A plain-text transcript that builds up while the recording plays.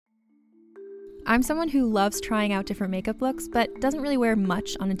I'm someone who loves trying out different makeup looks, but doesn't really wear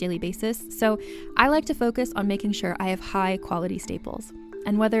much on a daily basis, so I like to focus on making sure I have high quality staples.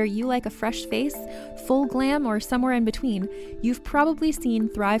 And whether you like a fresh face, full glam, or somewhere in between, you've probably seen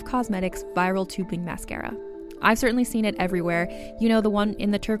Thrive Causemetics Viral Tubing Mascara. I've certainly seen it everywhere. You know, the one in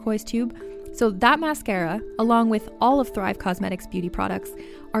the turquoise tube? So that mascara, along with all of Thrive Causemetics beauty products,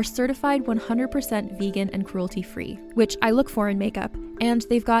 are certified 100% vegan and cruelty-free, which I look for in makeup, and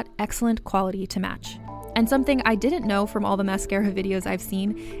they've got excellent quality to match. And something I didn't know from all the mascara videos I've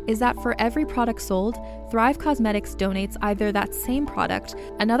seen is that for every product sold, Thrive Causemetics donates either that same product,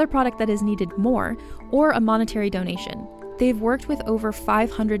 another product that is needed more, or a monetary donation. They've worked with over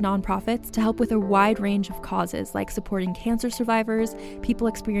 500 nonprofits to help with a wide range of causes like supporting cancer survivors, people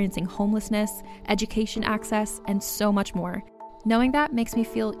experiencing homelessness, education access, and so much more. Knowing that makes me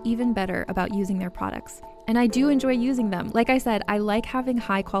feel even better about using their products. And I do enjoy using them. Like I said, I like having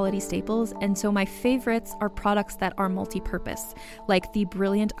high quality staples, and so my favorites are products that are multi-purpose, like the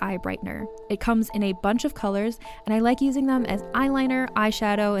Brilliant Eye Brightener. It comes in a bunch of colors, and I like using them as eyeliner,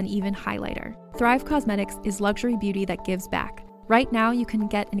 eyeshadow, and even highlighter. Thrive Causemetics is luxury beauty that gives back. Right now, you can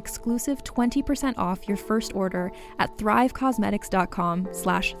get an exclusive 20% off your first order at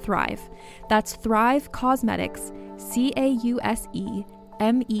thrivecausemetics.com/thrive. That's Thrive Causemetics,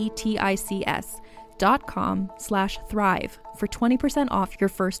 CAUSEMETICS.com/thrive for 20% off your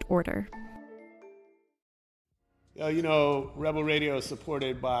first order. You know, Rebel Radio is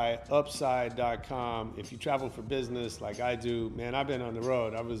supported by Upside.com. If you travel for business like I do, man, I've been on the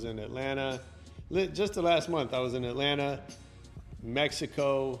road. I was in Atlanta. Just the last month, I was in Atlanta,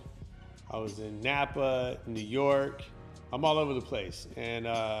 Mexico. I was in Napa, New York. I'm all over the place. And,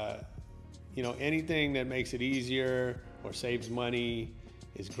 you know, anything that makes it easier or saves money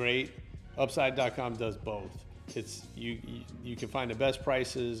is great. Upside.com does both. It's you can find the best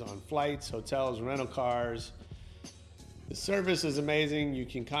prices on flights, hotels, rental cars. The service is amazing. You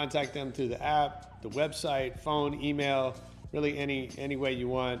can contact them through the app, the website, phone, email. Really any way you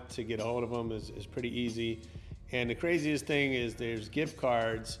want to get a hold of them is pretty easy. And the craziest thing is there's gift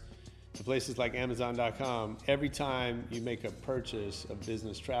cards to places like Amazon.com every time you make a purchase of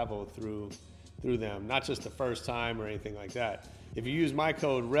business travel through them, not just the first time or anything like that. If you use my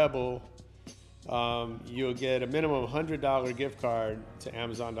code REBEL, you'll get a minimum $100 gift card to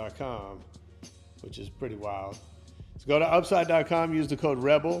Amazon.com, which is pretty wild. So go to Upside.com, use the code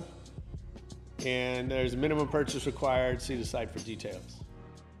REBEL, and there's a minimum purchase required. See the site for details.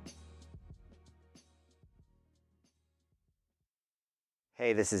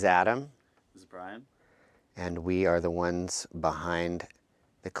 Hey, this is Adam. This is Brian. And we are the ones behind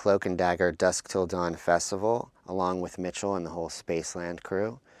the Cloak and Dagger Dusk Till Dawn Festival, along with Mitchell and the whole Spaceland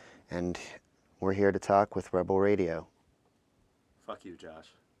crew. And we're here to talk with Rebel Radio. Fuck you,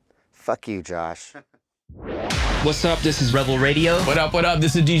 Josh. Fuck you, Josh. What's up? This is Rebel Radio. What up? What up?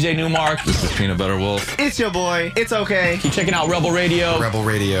 This is DJ Newmark. This is Peanut Butter Wolf. It's your boy. It's okay. Keep checking out Rebel Radio. Rebel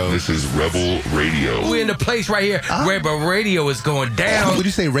Radio. This is Rebel Radio. We're in the place right here. Rebel Radio is going down. Would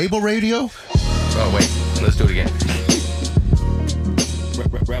you say Rebel Radio? Oh, wait. Let's do it again.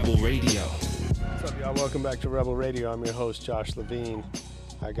 Rebel Radio. What's up, y'all? Welcome back to Rebel Radio. I'm your host, Josh Levine.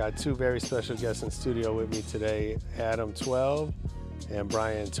 I got two very special guests in studio with me today, Adam 12 and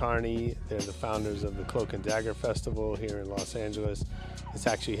Brian Tarney. They're the founders of the Cloak and Dagger Festival here in Los Angeles. It's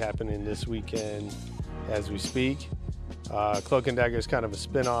actually happening this weekend as we speak. Cloak and Dagger is kind of a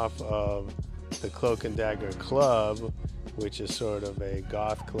spin-off of the Cloak and Dagger Club, which is sort of a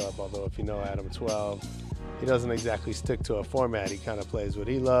goth club, although if you know Adam 12, he doesn't exactly stick to a format. He kind of plays what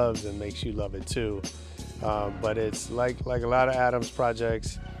he loves and makes you love it too. But it's like a lot of Adam's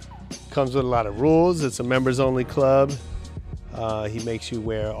projects, comes with a lot of rules. It's a members-only club. He makes you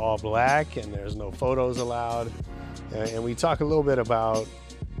wear all black and there's no photos allowed. And we talk a little bit about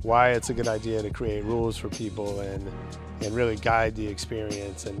why it's a good idea to create rules for people and really guide the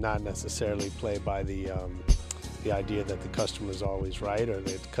experience and not necessarily play by the idea that the customer's always right or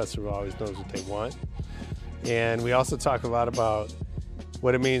that the customer always knows what they want. And we also talk a lot about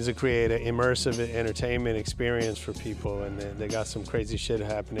what it means to create an immersive entertainment experience for people, and they got some crazy shit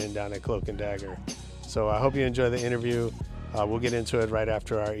happening down at Cloak and Dagger. So I hope you enjoy the interview. We'll get into it right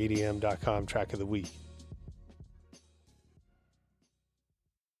after our EDM.com track of the week.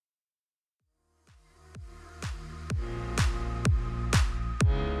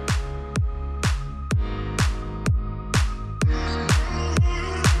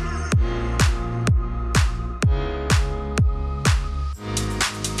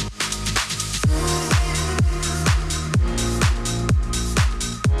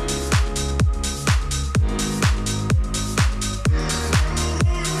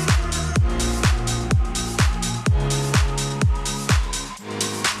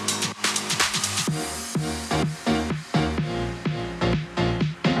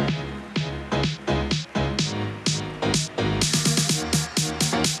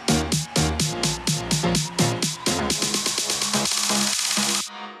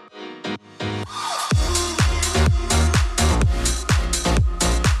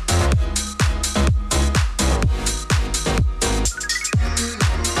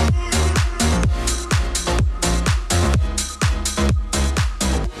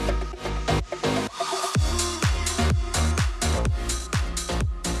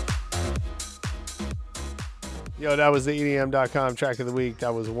 Yo, that was the EDM.com track of the week.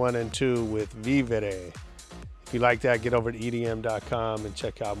 That was 1 and 2 with Vivere. If you like that, get over to EDM.com and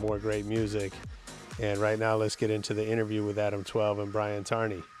check out more great music. And right now, let's get into the interview with Adam 12 and Brian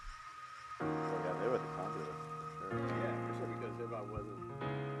Tarney. Yeah, they were the positive. For sure. Yeah, for sure, because hip-hop wasn't...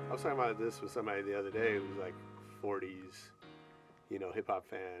 I was talking about this with somebody the other day who was like 40s, hip-hop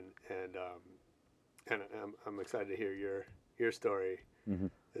fan. And I'm excited to hear your story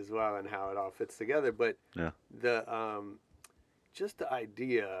as well and how it all fits together. But the just the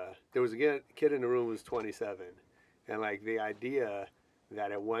idea, there was a kid in the room who was 27, and like the idea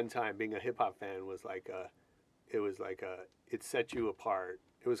that at one time being a hip hop fan was it set you apart.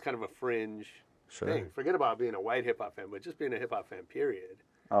 It was kind of a fringe thing. Forget about being a white hip hop fan, but just being a hip hop fan, period.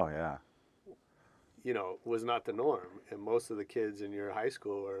 Oh yeah. Was not the norm, and most of the kids in your high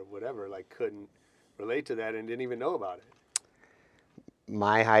school or whatever couldn't relate to that and didn't even know about it.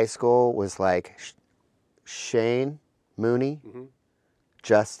 My high school was like Shane, Mooney,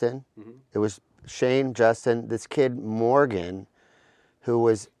 Justin. It was Shane, Justin, this kid Morgan, who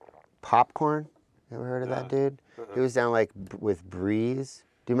was Popcorn. You ever heard of that dude? He was down with Breeze.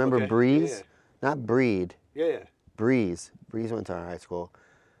 Do you remember Breeze? Yeah. Not Breed. Yeah. Breeze. Breeze went to our high school.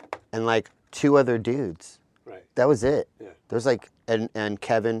 And two other dudes. Right. That was it. Yeah. There was and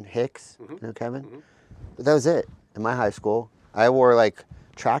Kevin Hicks. You know Kevin? But that was it in my high school. I wore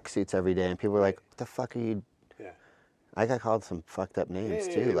tracksuits every day, and people were like, "What the fuck are you?" Yeah. I got called some fucked up names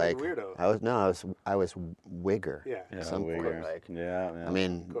too. You're like a weirdo. I was Wigger. Yeah. At some point, Yeah. I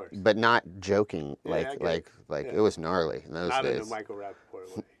mean, but not joking. It was gnarly in those not days. in a Michael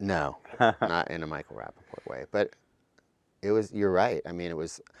Rappaport way. No, not in a Michael Rappaport way. But it was. You're right. I mean, it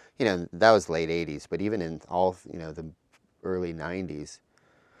was. That was late '80s, but even in all the early '90s,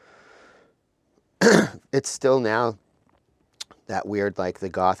 it's still now. That weird, the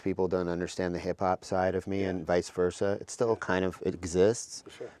goth people don't understand the hip hop side of me, and vice versa. It still kind of exists, For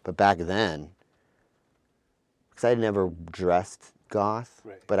sure. but back then, because I never dressed goth,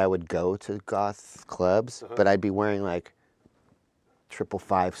 but I would go to goth clubs, but I'd be wearing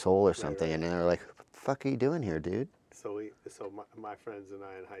 555 Soul or something, and they were like, "What the fuck are you doing here, dude?" So my friends and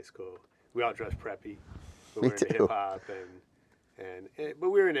I in high school, we all dressed preppy, but Me we were into too. hip hop but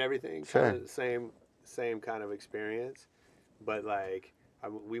we were in everything, Sure. kind of same kind of experience. But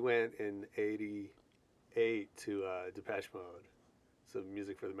we went in '88 to Depeche Mode, so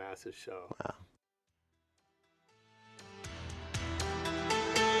Music for the Masses show. Wow.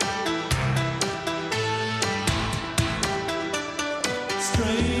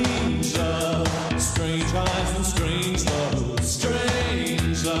 Strange love, strange eyes and strange love,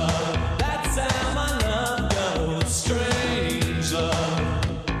 strange love. That's how my love goes. Strange love,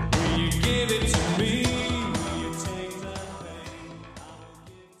 will you give it to me? Will you take the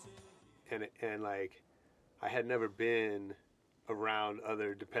pain? And I had never been around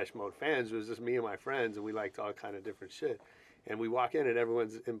other Depeche Mode fans. It was just me and my friends, and we liked all kind of different shit. And we walk in, and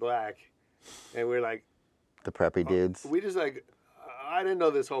everyone's in black, and we're like, The preppy dudes. we just I didn't know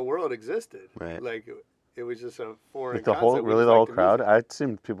this whole world existed. Right. It was just a foreign The concept. We whole just liked the crowd. music. I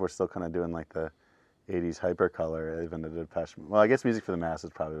assumed people were still kind of doing the '80s hypercolor, even the Depeche. Well, I guess Music for the Masses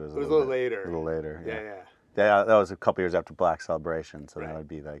probably was. It was a little later. A little later. Yeah. Yeah, that was a couple years after Black Celebration, so that would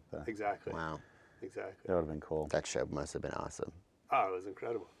be the. Exactly. Wow. Exactly. That would have been cool. That show must have been awesome. Oh, it was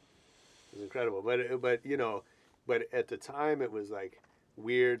incredible. It was incredible. But at the time it was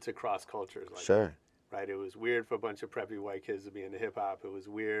weird to cross cultures Sure. that, right? It was weird for a bunch of preppy white kids to be into hip hop. It was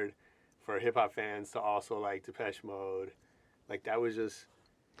weird for hip hop fans to also like Depeche Mode. That was just.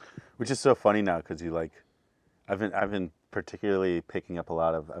 Which is so funny now because I've been particularly picking up a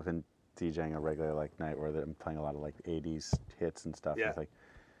lot of. I've been DJing a regular night where I'm playing a lot of 80s hits and stuff. Yeah. It's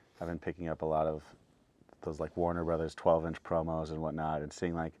I've been picking up a lot of those Warner Brothers 12-inch promos and whatnot, and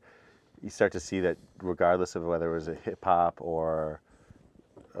seeing you start to see that regardless of whether it was a hip hop or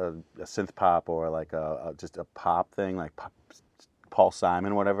a synth pop or just a pop thing Paul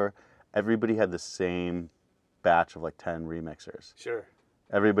Simon, whatever, everybody had the same batch of 10 remixers. Sure.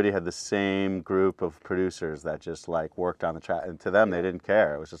 Everybody had the same group of producers that just worked on the track, and to them they didn't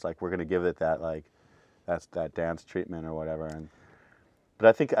care. It was just we're gonna give it that that's that dance treatment or whatever. But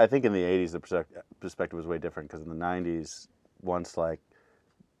I think in the '80s the perspective was way different because in the '90s once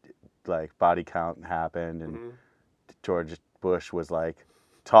Body Count happened and George Bush was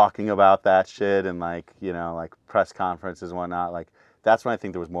talking about that shit and press conferences and whatnot, that's when I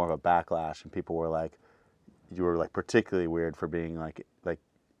think there was more of a backlash and people were you were particularly weird for being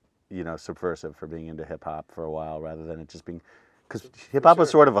subversive, for being into hip hop for a while rather than it just being, because hip hop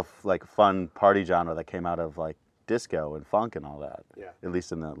was sort of a fun party genre that came out of disco and funk and all that. Yeah. At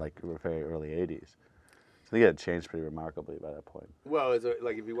least in the very early '80s. think it had changed pretty remarkably by that point. Well, it's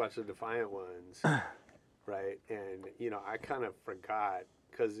like if you watch the Defiant ones, right? And, I kind of forgot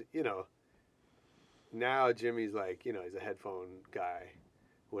because, now Jimmy's like, he's a headphone guy,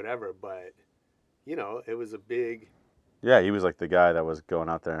 whatever. But, it was a big... Yeah, he was like the guy that was going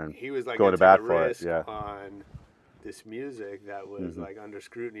out there and he was like going to bat a for it. risk Yeah. on this music that was like under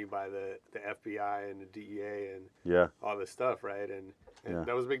scrutiny by the FBI and the DEA and all this stuff, right? And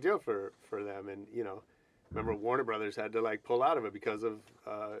that was a big deal for them. And, remember Warner Brothers had to like pull out of it because of,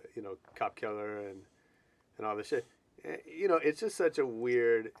 Cop Killer and all this shit. It's just such a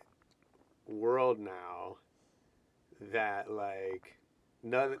weird world now that like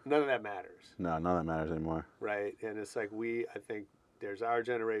none of that matters. No, none of that matters anymore. Right. And it's like I think there's our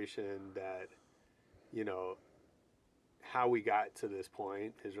generation that, how we got to this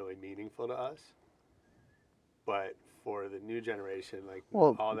point is really meaningful to us. But for the new generation, like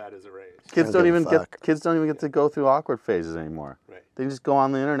all that is erased. Kids don't even get to go through awkward phases anymore. Right. They just go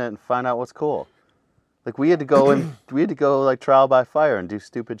on the internet and find out what's cool. Like we had to go like trial by fire and do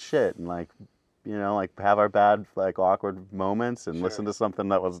stupid shit and like have our bad like awkward moments and listen to something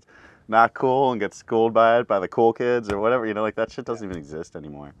that was not cool and get schooled by it by the cool kids or whatever. Like that shit doesn't even exist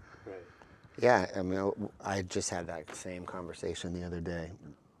anymore. Right. Yeah, I mean, I just had that same conversation the other day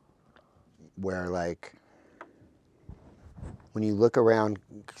where, like, when you look around,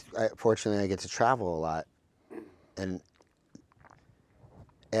 fortunately I get to travel a lot, and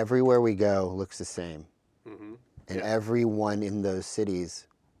everywhere we go looks the same. Mm-hmm. And everyone in those cities,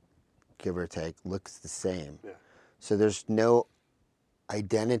 give or take, looks the same. Yeah. So there's no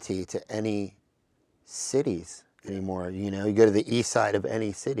identity to any cities anymore. You go to the east side of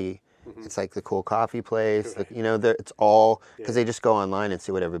any city, it's like the cool coffee place. Right. It's all because they just go online and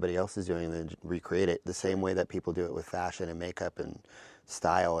see what everybody else is doing and then recreate it the same way that people do it with fashion and makeup and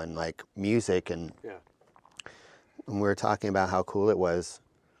style and like music. And we were talking about how cool it was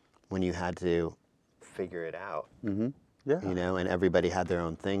when you had to figure it out. Mm-hmm. Yeah. And everybody had their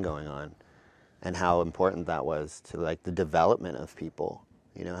own thing going on, and how important that was to like the development of people.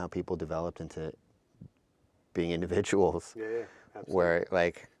 How people developed into being individuals. Yeah, absolutely. Where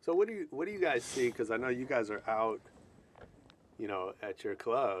like. So what do you guys see? Because I know you guys are out, at your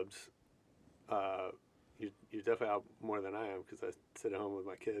clubs. You're definitely out more than I am because I sit at home with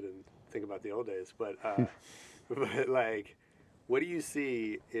my kid and think about the old days. But but like, what do you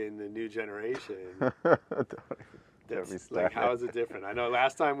see in the new generation? That's, like, how is it different? I know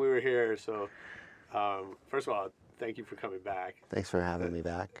last time we were here. So first of all, thank you for coming back. Thanks for having me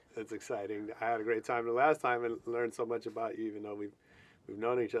back. That's exciting. I had a great time the last time and learned so much about you, even though we've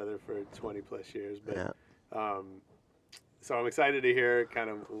known each other for 20 plus years. But so I'm excited to hear kind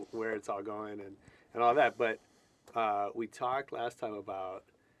of where it's all going and all that. But we talked last time about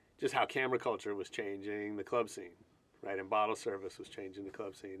just how camera culture was changing the club scene, right? And bottle service was changing the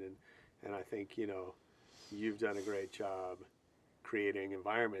club scene. And I think, you've done a great job creating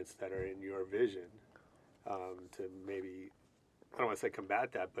environments that are in your vision to maybe, I don't want to say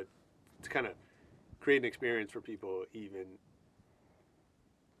combat that, but to kind of create an experience for people even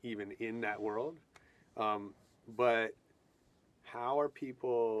in that world. But how are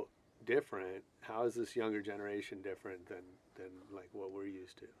people different? How is this younger generation different than like what we're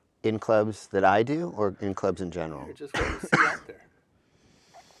used to? In clubs that I do, or in clubs in general? Or just what you see out there.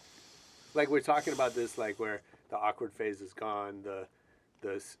 Like we're talking about this, like where the awkward phase is gone, the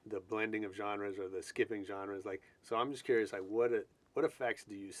blending of genres or the skipping genres. Like, so I'm just curious, like what effects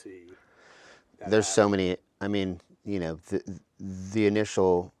do you see? There's so many. I mean, the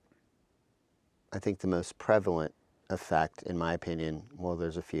initial, I think the most prevalent effect, in my opinion, well,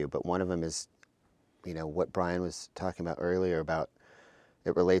 there's a few, but one of them is, what Brian was talking about earlier about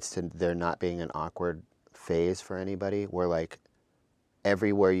it relates to there not being an awkward phase for anybody, where like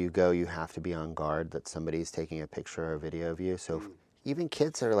everywhere you go, you have to be on guard that somebody's taking a picture or a video of you. So even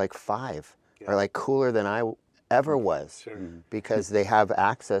kids that are like 5 are like cooler than I ever was because they have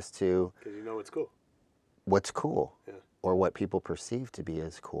access to. Because you know what's cool. What's cool, or what people perceive to be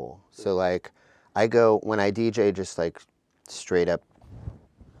as cool. So like, I go when I DJ just like straight up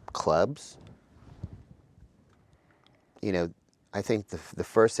clubs. I think the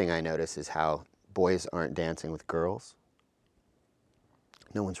first thing I notice is how boys aren't dancing with girls.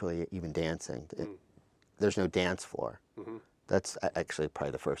 No one's really even dancing. There's no dance floor. Mm-hmm. That's actually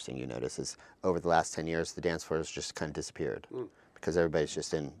probably the first thing you notice is over the last 10 years, the dance floor has just kind of disappeared because everybody's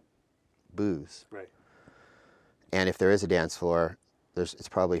just in booze. Right. And if there is a dance floor, it's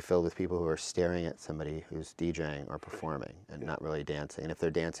probably filled with people who are staring at somebody who's DJing or performing and not really dancing. And if they're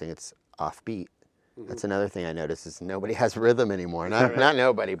dancing, it's offbeat. Mm-hmm. That's another thing I noticed is nobody has rhythm anymore. Not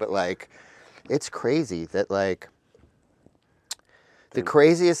nobody, but like It's crazy that like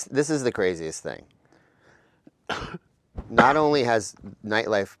this is the craziest thing. Not only has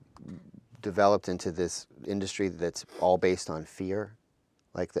nightlife developed into this industry that's all based on fear,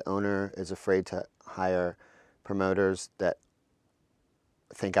 like the owner is afraid to hire promoters that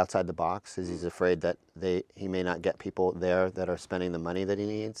think outside the box, as he's afraid that he may not get people there that are spending the money that he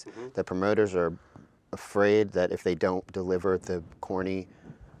needs. The promoters are afraid that if they don't deliver the corny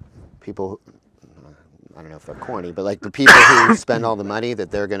people, I don't know if they're corny, but like the people who spend all the money,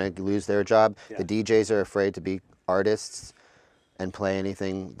 that they're going to lose their job. The DJs are afraid to be artists and play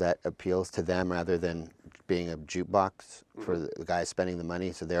anything that appeals to them rather than being a jukebox for the guys spending the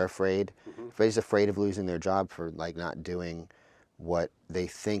money. So they're afraid. Everybody's afraid of losing their job for like not doing what they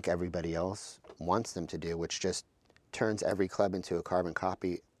think everybody else wants them to do, which just turns every club into a carbon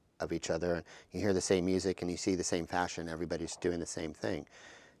copy of each other. You hear the same music and you see the same fashion. Everybody's doing the same thing.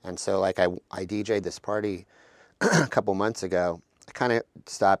 And so like I DJ'd this party a couple months ago. I kind of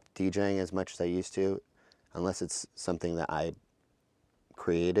stopped DJing as much as I used to, unless it's something that I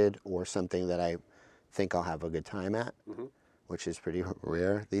created or something that I think I'll have a good time at, which is pretty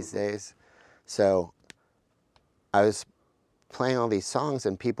rare these days. So I was playing all these songs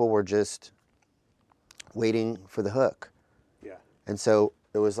and people were just waiting for the hook. Yeah. And so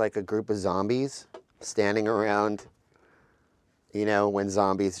it was like a group of zombies standing around, you know, when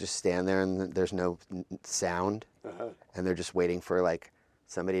zombies just stand there and there's no sound, and they're just waiting for like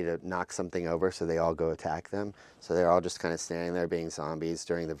somebody to knock something over so they all go attack them. So they're all just kind of standing there being zombies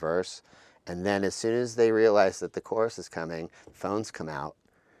during the verse. And then as soon as they realize that the chorus is coming, phones come out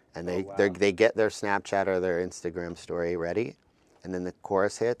and they get their Snapchat or their Instagram story ready, and then the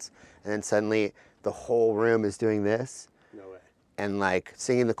chorus hits, and then suddenly the whole room is doing this. No way. And like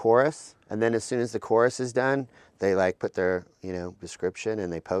singing the chorus, and then as soon as the chorus is done, they like put their, you know, description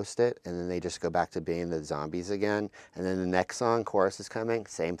and they post it, and then they just go back to being the zombies again. And then the next song, chorus is coming,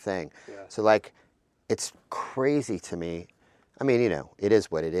 same thing. Yeah. So like, it's crazy to me. I mean, you know, it is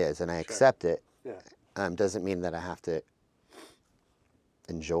what it is, and I accept it. Yeah. Doesn't mean that I have to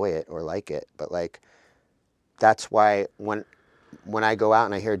enjoy it or like it, but like, that's why when I go out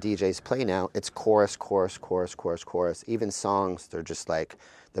and I hear DJs play now, it's chorus, chorus, chorus, chorus, chorus. Even songs, they're just like,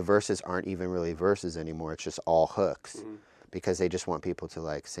 the verses aren't even really verses anymore. It's just all hooks, because they just want people to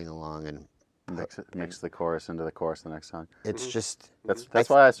like sing along and mix the chorus into the chorus of the next song. It's just that's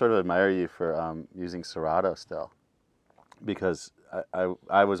why I sort of admire you for using Serato still, because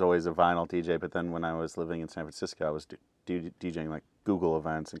I was always a vinyl DJ, but then when I was living in San Francisco, I was DJing like Google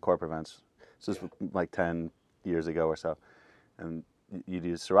events and corporate events. This was like 10 years ago or so, and you'd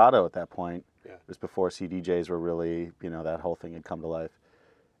use Serato at that point. Yeah. It was before CDJs were really, you know, that whole thing had come to life.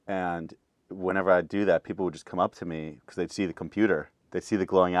 And whenever I'd do that, people would just come up to me because they'd see the computer. They'd see the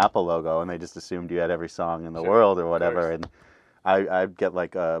glowing Apple logo, and they just assumed you had every song in the world or whatever. And I'd get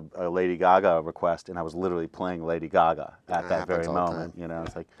like a Lady Gaga request, and I was literally playing Lady Gaga at that very moment. You know,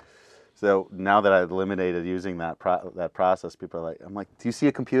 it's like, so now that I've eliminated using that process, people are like, I'm like, do you see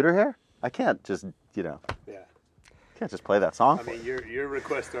a computer here? I can't just, you know, can't just play that song. I mean, your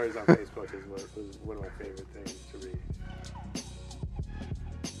request stories on Facebook was one of my favorite things to read.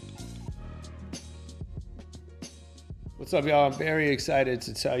 What's up, y'all? I'm very excited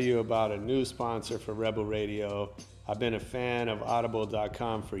to tell you about a new sponsor for Rebel Radio. I've been a fan of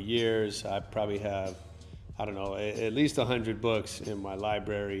Audible.com for years. I probably have, I don't know, at least 100 books in my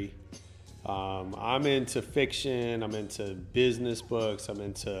library. I'm into fiction, I'm into business books, I'm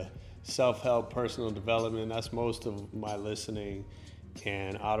into self-help, personal development. That's most of my listening.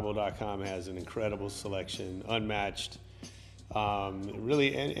 And Audible.com has an incredible selection, unmatched.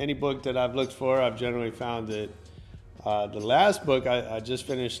 Really, any book that I've looked for, I've generally found it. The last book I just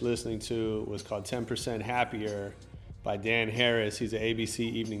finished listening to was called 10% Happier by Dan Harris. He's an ABC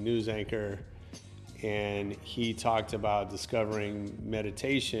evening news anchor, and he talked about discovering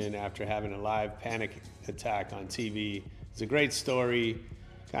meditation after having a live panic attack on TV. It's a great story,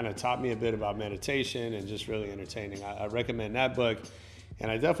 kind of taught me a bit about meditation and just really entertaining. I recommend that book, and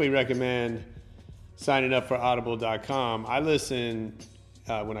I definitely recommend signing up for Audible.com. I listen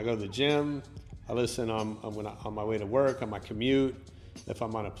when I go to the gym. I listen on my way to work, on my commute, if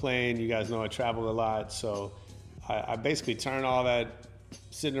I'm on a plane. You guys know I travel a lot, so I basically turn all that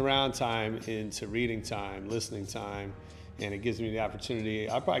sitting around time into reading time, listening time, and it gives me the opportunity.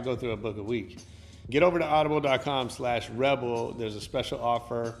 I'll probably go through a book a week. Get over to audible.com/rebel. There's a special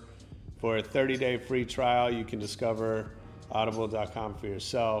offer for a 30-day free trial. You can discover audible.com for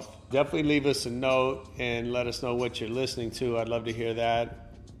yourself. Definitely leave us a note and let us know what you're listening to. I'd love to hear that.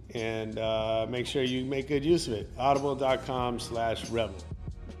 And make sure you make good use of it. Audible.com/rebel.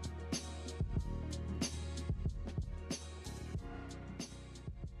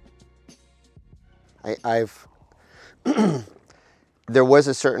 I've there was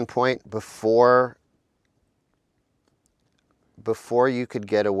a certain point before you could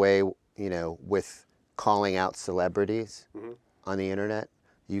get away, with calling out celebrities on the internet.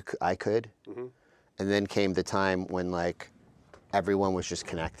 I could, and then came the time when like everyone was just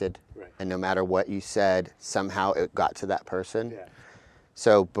connected, and no matter what you said, somehow it got to that person. Yeah.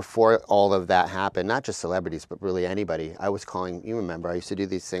 So before all of that happened, not just celebrities, but really anybody, I was calling, you remember, I used to do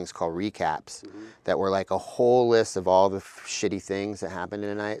these things called recaps that were like a whole list of all the shitty things that happened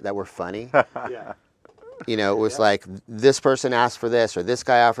in a night that were funny. Yeah. It was like, this person asked for this, or this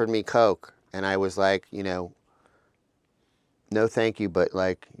guy offered me Coke. And I was like, no thank you, but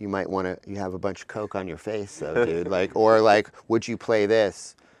like, you might want to, you have a bunch of Coke on your face though, dude. Like, or like, would you play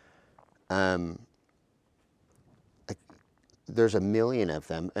this? There's a million of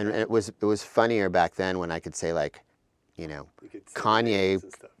them, and it was funnier back then when I could say like, Kanye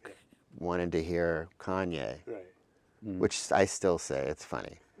wanted to hear Kanye, which I still say it's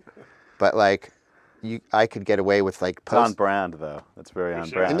funny, but like, I could get away with like It's on brand though. That's very on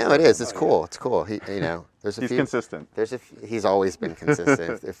brand. No, it is. It's cool. It's cool. There's a He's consistent. He's always been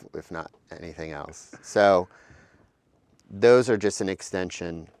consistent, if not anything else. So those are just an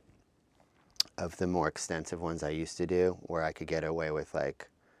extension of the more extensive ones I used to do, where I could get away with like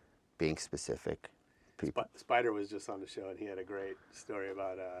being specific. Spider was just on the show, and he had a great story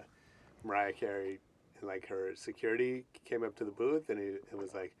about Mariah Carey, and like her security came up to the booth, and it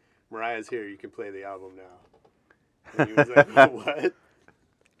was like, "Mariah's here. You can play the album now." And he was like, "What?"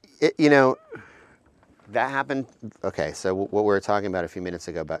 That happened. Okay, so what we were talking about a few minutes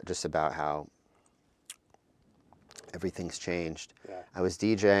ago about how everything's changed. Yeah. I was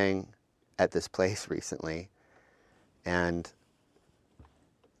DJing at this place recently, and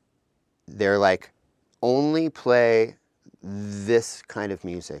they're like, only play this kind of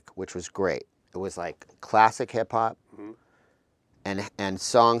music, which was great. It was like classic hip hop, and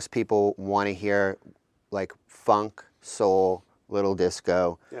songs people want to hear, like funk, soul, little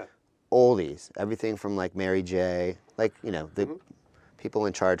disco, oldies, everything from like Mary J. Like, the people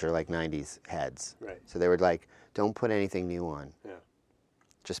in charge are like 90s heads. Right. So they were like, don't put anything new on. Yeah.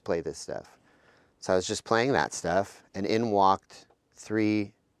 Just play this stuff. So I was just playing that stuff, and in walked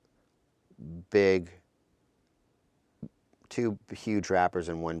two huge rappers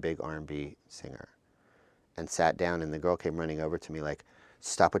and one big R&B singer, and sat down, and the girl came running over to me like,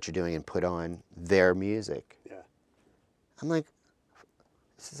 stop what you're doing and put on their music. Yeah. I'm like,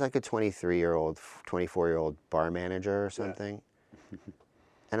 this is like a 23-year-old, 24-year-old bar manager or something. Yeah.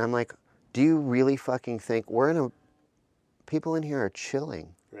 And I'm like, do you really fucking think people in here are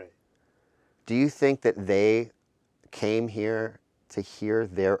chilling? Right. Do you think that they came here to hear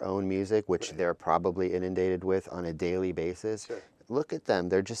their own music, which they're probably inundated with on a daily basis? Sure. Look at them.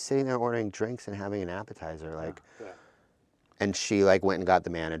 They're just sitting there ordering drinks and having an appetizer. Yeah. And she like went and got the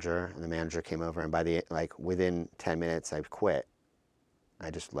manager, and the manager came over, and within 10 minutes I quit. I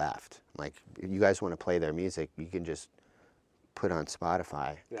just left. Like, if you guys want to play their music, you can just put on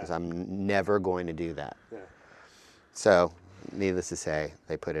Spotify, because I'm never going to do that. Yeah. So, needless to say,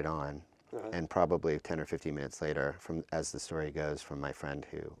 they put it on. And probably 10 or 15 minutes later, as the story goes, from my friend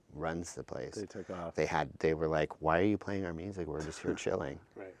who runs the place, They took off. They were like, why are you playing our music? We're just here chilling.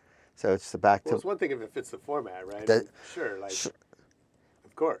 Right. So it's back to... Well, it's one thing if it fits the format, right? Sure,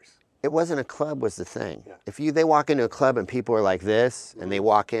 of course. It wasn't a club was the thing. Yeah. If they walk into a club and people are like this, and they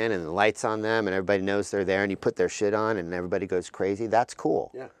walk in and the light's on them and everybody knows they're there, and you put their shit on and everybody goes crazy, that's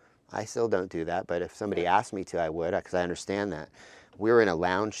cool. Yeah. I still don't do that, but if somebody asked me to, I would, because I understand that. We were in a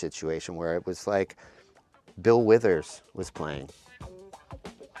lounge situation where it was like Bill Withers was playing.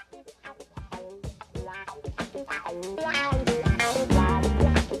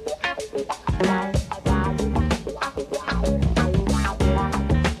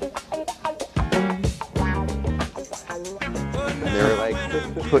 And they were like,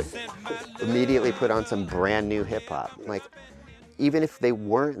 immediately put on some brand new hip hop. Like, even if they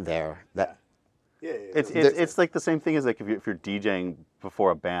weren't there, that... Yeah. It's like the same thing as like if you're DJing before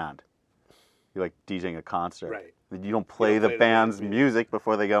a band. You're like DJing a concert. Right. You don't play the band's music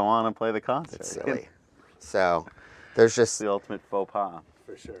before they go on and play the concert. It's silly. So there's just... the ultimate faux pas.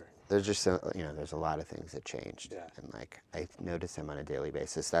 For sure. There's just, there's a lot of things that changed. Yeah. And like, I notice them on a daily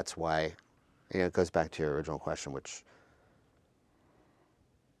basis. That's why, it goes back to your original question, which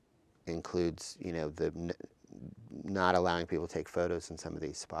includes, the not allowing people to take photos in some of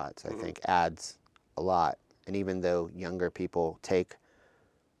these spots, I think adds a lot. And even though younger people take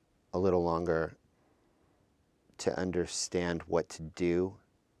a little longer to understand what to do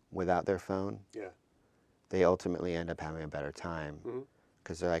without their phone, they ultimately end up having a better time.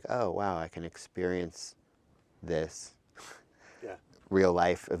 because they're like, oh wow, I can experience this Yeah. real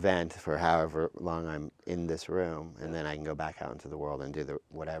life event for however long I'm in this room, and then I can go back out into the world and do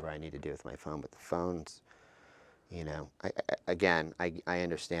whatever I need to do with my phone. But the phones, you know, I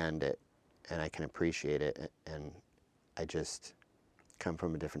understand it and I can appreciate it, and I just come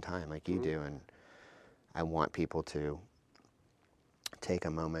from a different time like you do, and I want people to take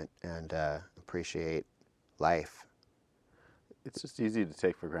a moment and appreciate life. It's just easy to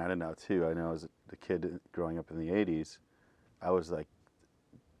take for granted now too. I know as a kid growing up in the 80s, I was like,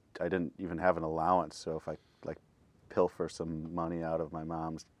 I didn't even have an allowance, so if I like pilfer some money out of my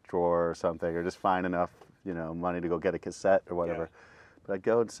mom's drawer or something, or just find enough, you know, money to go get a cassette or whatever, but I'd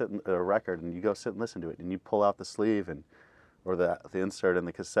go and sit in a record, and you go sit and listen to it, and you pull out the sleeve and or the insert in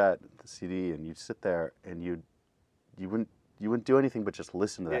the cassette, the CD, and you sit there and you wouldn't do anything but just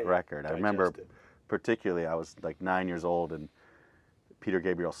listen to that record. I remember particularly I was like 9 years old, and Peter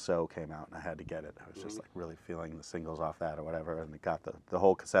Gabriel's So came out, and I had to get it. I was just like really feeling the singles off that or whatever, and it got the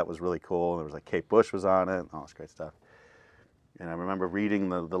whole cassette was really cool. And there was like Kate Bush was on it, and all this great stuff. And I remember reading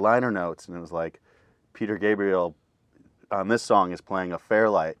the liner notes, and it was like Peter Gabriel on this song is playing a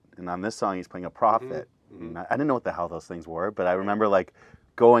Fairlight, and on this song he's playing a Prophet. And I didn't know what the hell those things were, but I remember like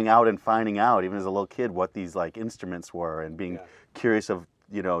going out and finding out, even as a little kid, what these like instruments were, and being curious of,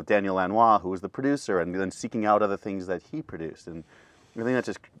 you know, Daniel Lanois, who was the producer, and then seeking out other things that he produced. And I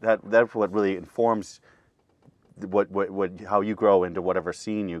think that's what really informs what how you grow into whatever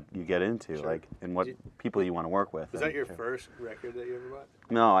scene you get into, like, and what people you want to work with. Was that your first record that you ever bought?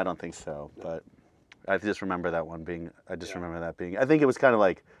 No, I don't think so. No. But I just remember that one being. I think it was kind of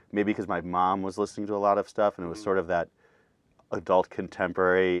like maybe because my mom was listening to a lot of stuff, and it was sort of that adult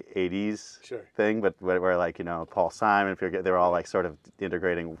contemporary 80s thing, but where like, you know, Paul Simon, they were all like sort of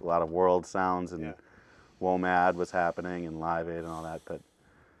integrating a lot of world sounds, and WOMAD was happening, and Live Aid and all that. But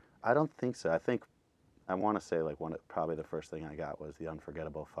I don't think so. I want to say like probably the first thing I got was The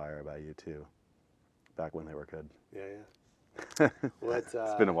Unforgettable Fire by U2, back when they were good. Yeah.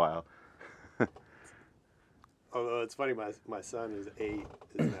 It's been a while. Although it's funny, my son who's 8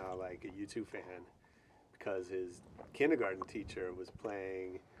 is now like a U2 fan because his kindergarten teacher was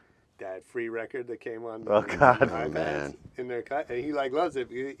playing that free record that came on iPads in their cut, and he like loves it.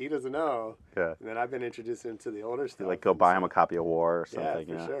 He doesn't know. Yeah. And then I've been introducing him to the older stuff. You like go buy him a copy of War or something.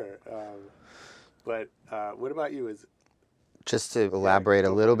 Yeah, for sure. But what about you? Just to elaborate a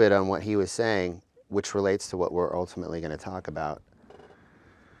little bit on what he was saying, which relates to what we're ultimately going to talk about.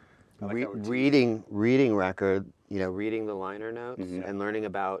 Reading record, you know, reading the liner notes and learning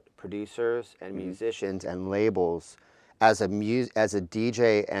about producers and musicians and labels as a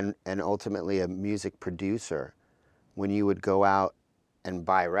DJ and ultimately a music producer. When you would go out and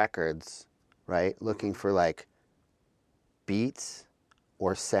buy records, right, looking for like beats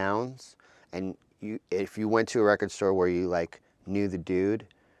or sounds, and if you went to a record store where you like knew the dude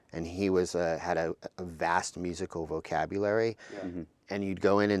and he was had a vast musical vocabulary. And you'd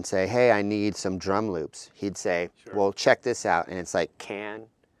go in and say, hey, I need some drum loops. He'd say, well, check this out. And it's like, and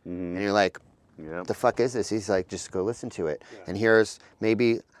you're like, the fuck is this? He's like, just go listen to it. And here's,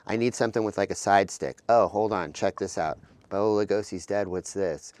 maybe I need something with like a side stick. Oh, hold on, check this out. Bela Lugosi's dead, what's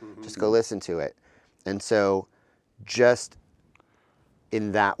this? Just go listen to it. And so just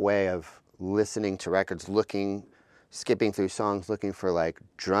in that way of listening to records, skipping through songs, looking for like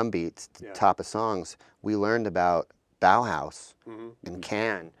drum beats, top of songs, we learned about Bauhaus and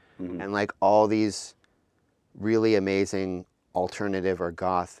Can and like all these really amazing alternative or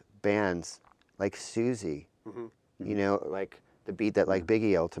goth bands like Susie, you know, like the beat that like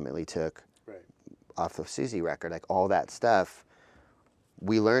Biggie ultimately took off of Susie record, like all that stuff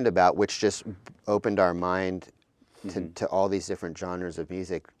we learned about, which just opened our mind to all these different genres of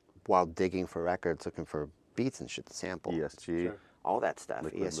music while digging for records, looking for beats and shit to sample. ESG. All that stuff.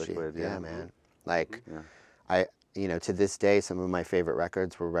 ESG. Liquid, yeah, man. Like, you know, to this day, some of my favorite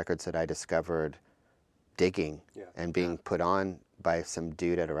records were records that I discovered digging and being put on by some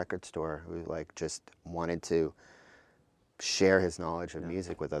dude at a record store who like just wanted to share his knowledge of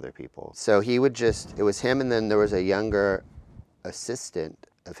music with other people. So he would just, it was him, and then there was a younger assistant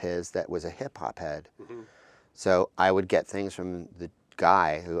of his that was a hip hop head. So I would get things from the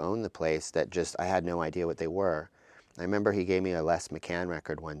guy who owned the place that just, I had no idea what they were. I remember he gave me a Les McCann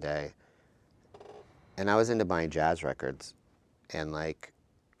record one day, and I was into buying jazz records, and like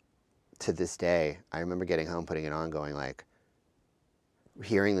to this day, I remember getting home, putting it on, going like,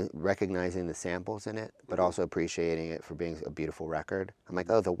 recognizing the samples in it, but also appreciating it for being a beautiful record. I'm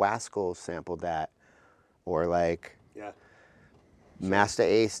like, oh, the Wascals sampled that, or like, Masta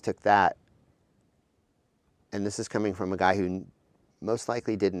Ace took that. And this is coming from a guy who most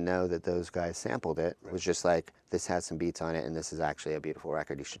likely didn't know that those guys sampled it. It was just like, this has some beats on it, and this is actually a beautiful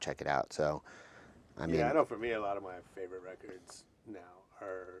record. You should check it out. So, I mean, I know for me, a lot of my favorite records now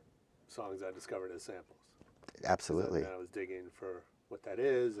are songs I discovered as samples. Absolutely. I was digging for what that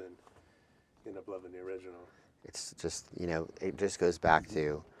is and end up loving the original. It's just, it just goes back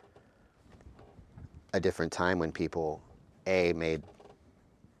to a different time when people, made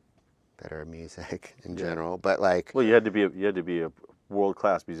better music in general, but like... Well, you had to be a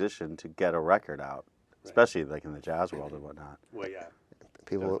world-class musician to get a record out, especially like in the jazz world and whatnot. Well, yeah.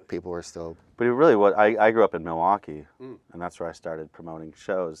 People were still... But it really was, I grew up in Milwaukee, and that's where I started promoting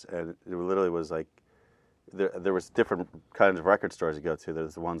shows, and it literally was like, there was different kinds of record stores you go to.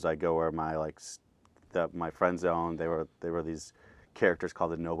 There's the ones I go where that my friends owned. They were these characters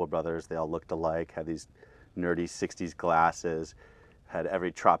called the Noble Brothers. They all looked alike, had these nerdy 60s glasses, had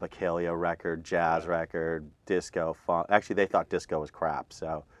every Tropicalia record, jazz record, disco, funk. Actually, they thought disco was crap,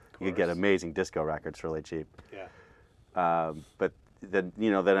 so you could get amazing disco records really cheap. Yeah. But then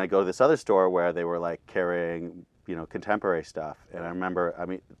I go to this other store where they were like carrying contemporary stuff, and I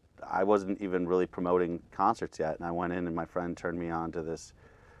remember, I wasn't even really promoting concerts yet, and I went in and my friend turned me on to this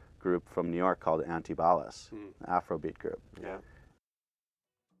group from New York called Antibalas, an Afrobeat group. Yeah.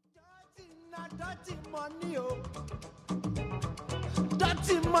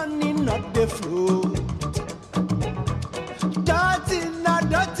 Dirty money, not the fruit.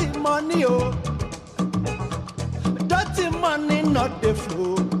 Dirty money, oh. Dirty money, not the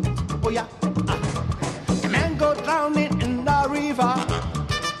fruit. Oh yeah. Man go drowning in the river.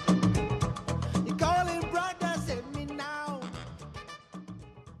 You call him brother, save me now.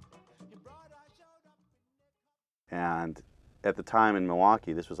 And at the time in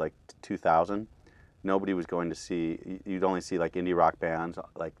Milwaukee, this was like 2000, nobody was going to see, you'd only see like indie rock bands,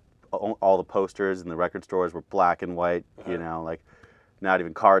 like all the posters in the record stores were black and white, like not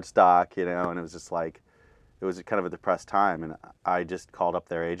even cardstock, and it was just like, it was kind of a depressed time. And I just called up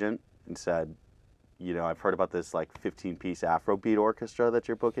their agent and said, I've heard about this like 15-piece Afrobeat orchestra that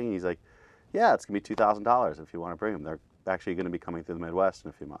you're booking. He's like, yeah, it's going to be $2,000 if you want to bring them. They're actually going to be coming through the Midwest in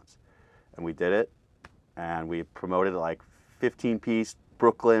a few months. And we did it, and we promoted like 15-piece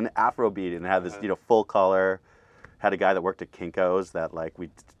Brooklyn Afrobeat, and had this, full color. Had a guy that worked at Kinko's that like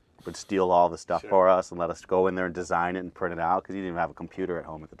would steal all the stuff for us and let us go in there and design it and print it out because he didn't even have a computer at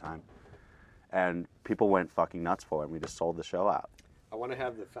home at the time. And people went fucking nuts for it, and we just sold the show out. I want to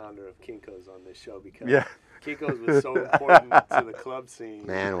have the founder of Kinko's on this show because Yeah. Kinko's was so important to the club scene.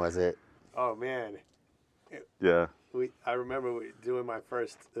 Man, was it. Oh, man. Yeah. I remember doing my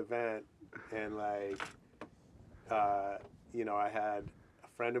first event, and like, I had a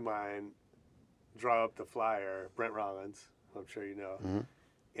friend of mine draw up the flyer, Brent Rollins, I'm sure you know. Mm-hmm.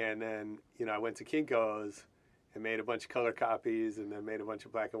 And then, I went to Kinko's and made a bunch of color copies, and then made a bunch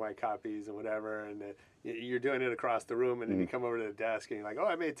of black and white copies and whatever. And then you're doing it across the room, and then you come over to the desk and you're like, oh,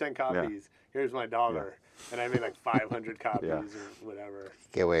 I made 10 copies. Here's my dollar. And I made like 500 copies or whatever.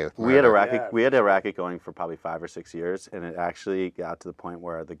 Get away with We had a murder. racket. We had a racket going for probably 5 or 6 years, and it actually got to the point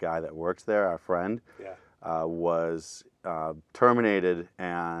where the guy that works there, our friend, was terminated,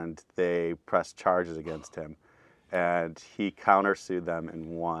 and they pressed charges against him. And he countersued them and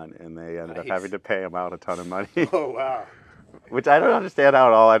won, and they ended up having to pay him out a ton of money. Oh, wow. Which I don't understand how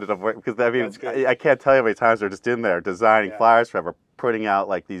it all ended up working, because I can't tell you how many times they're just in there designing flyers forever, putting out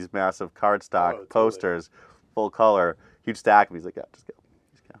like these massive cardstock posters, full color, huge stack, and he's like, yeah, just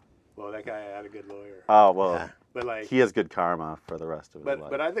go. Well, that guy had a good lawyer. Oh, well, but like, he has good karma for the rest of his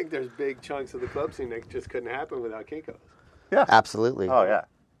life. But I think there's big chunks of the club scene that just couldn't happen without Kinko's. Yeah. Absolutely. Oh, yeah.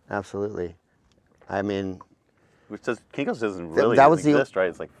 Absolutely. I mean... Which does, Kinko's doesn't really exist, right?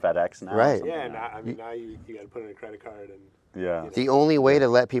 It's like FedEx now. Right. Yeah, now you got to put in a credit card and... Yeah. The only way to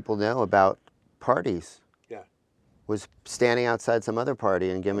let people know about parties was standing outside some other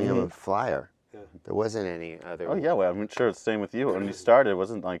party and giving them a flyer. Yeah. There wasn't any other... Oh, yeah, well, I'm sure it's the same with you. When you started, it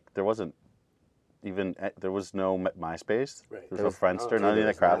wasn't like, there was no MySpace. Right. There was no Friendster, none of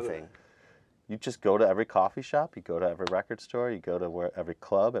that crap. You just go to every coffee shop, you go to every record store, you go to every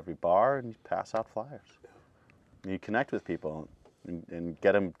club, every bar, and you pass out flyers. You connect with people and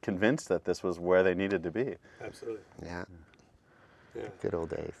get them convinced that this was where they needed to be. Absolutely. Yeah. Yeah. Good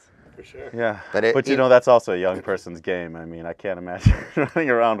old days. For sure. Yeah. But that's also a young person's game. I mean, I can't imagine running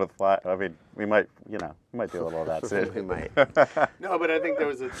around with flyers. I mean, we might do a little of that soon. We might. No, but I think there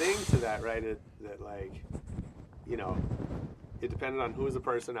was a thing to that, right? That like, it depended on who was the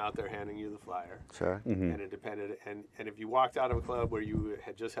person out there handing you the flyer. Sure. Mm-hmm. And it depended, and if you walked out of a club where you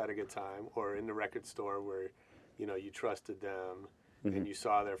had just had a good time, or in the record store where, you trusted them, and you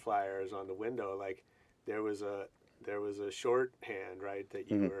saw their flyers on the window, like there was a there was a shorthand, right, that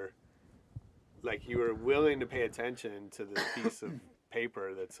you were like you were willing to pay attention to this piece of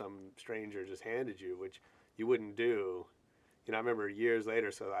paper that some stranger just handed you, which you wouldn't do. You know, I remember years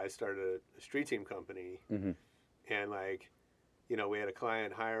later, so I started a street team company, and like, you know, we had a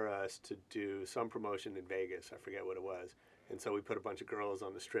client hire us to do some promotion in Vegas. I forget what it was. And so we put a bunch of girls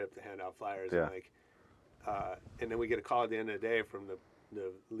on the strip to hand out flyers. Yeah. And like, and then we get a call at the end of the day from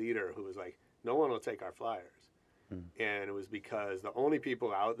the leader who was like, no one will take our flyers. And it was because the only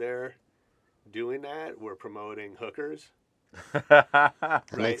people out there doing that were promoting hookers. That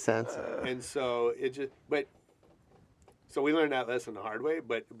makes sense. And so it just, so we learned that lesson the hard way,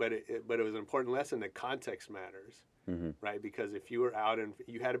 but it was an important lesson that context matters, right? Because if you were out and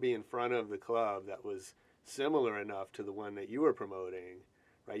you had to be in front of the club that was similar enough to the one that you were promoting,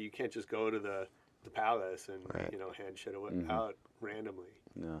 right? You can't just go to the Palace and you know, hand shit out randomly.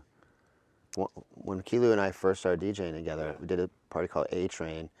 Yeah. When Kilu and I first started DJing together, we did a party called A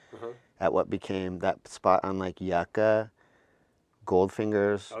Train at what became that spot on like Yucca,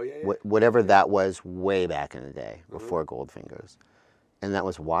 Goldfingers, whatever that was way back in the day before Goldfingers, and that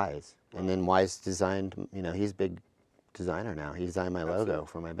was Wise. And then Wise designed, you know, he's a big designer now. He designed my logo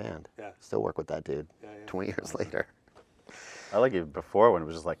for my band. Still work with that dude 20 years later. I like it before when it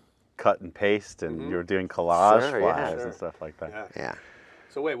was just like cut and paste and you were doing collage flyers and stuff like that. Yeah.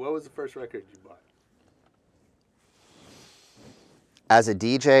 So wait, what was the first record you bought? As a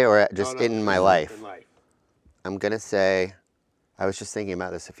DJ or just in my life? In life. I'm going to say, I was just thinking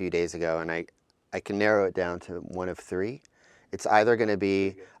about this a few days ago, and I can narrow it down to one of three. It's either going to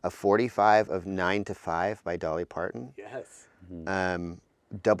be a 45 of 9 to 5 by Dolly Parton. Yes.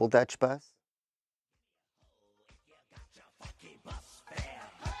 Double Dutch Bus.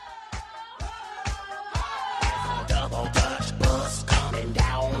 Double Dutch bus coming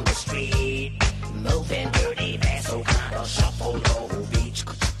down the street, moving dirty vessel, kind of shuffle your beach.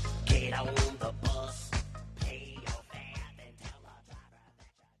 Get on the bus, pay your fare, then tell the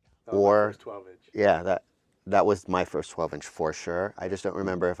driver. Or 12-inch. Yeah, that was my first 12-inch for sure. I just don't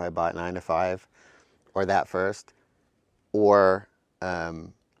remember if I bought 9 to 5 or that first, or I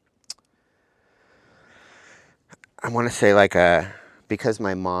want to say like because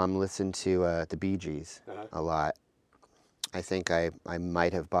my mom listened to the Bee Gees a lot. I think I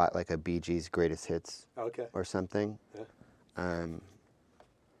might have bought like a Bee Gees greatest hits or something.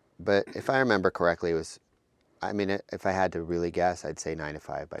 But if I remember correctly, it was, I mean, if I had to really guess, I'd say 9 to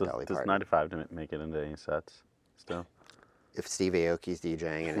 5 by Dolly Parton. Does 9 to 5 make it into any sets still? If Steve Aoki's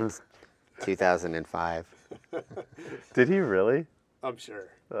DJing and it's 2005. Did he really? I'm sure.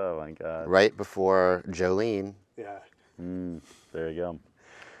 Oh my God. Right before Jolene. Yeah. There you go.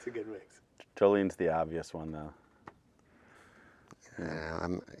 It's a good mix. Jolene's the obvious one though.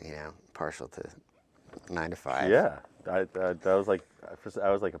 I'm, partial to 9 to 5. Yeah, I was like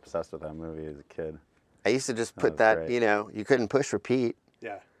obsessed with that movie as a kid. I used to just put that, you couldn't push repeat.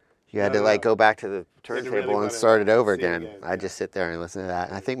 Yeah. You had to go back to the turntable and start it over again. I'd just sit there and listen to that.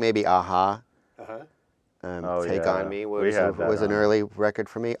 And I think maybe Aha, Take On Me was an early record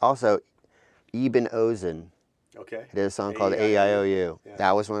for me. Also, Eben Ozen. Okay. He did a song called A-I-O-U. Yeah.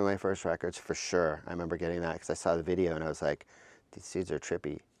 That was one of my first records for sure. I remember getting that because I saw the video and I was like, these dudes are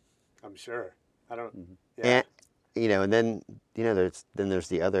trippy. I'm sure. I don't. Yeah. And then there's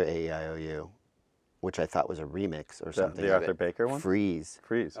the other A-I-O-U, which I thought was a remix or something. The Arthur Baker one? Freeze.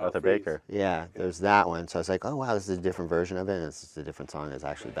 Arthur Baker. Yeah, there's that one. So I was like, oh wow, this is a different version of it. And this is a different song. It's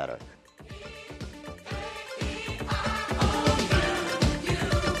actually better.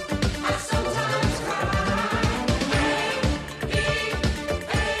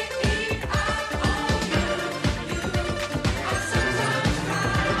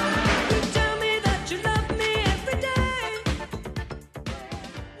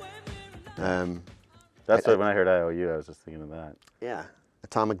 That's when I heard IOU, I was just thinking of that. Yeah.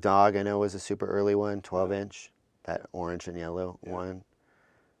 Atomic Dog, I know, was a super early one, 12-inch, that orange and yellow one.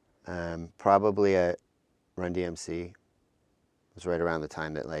 Probably a Run DMC. It was right around the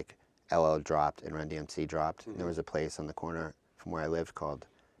time that like LL dropped and Run DMC dropped. And there was a place on the corner from where I lived called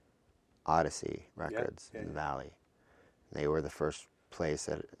Odyssey Records in the Valley. And they were the first place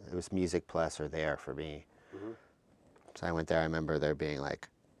that it was Music Plus or there for me. So I went there. I remember there being like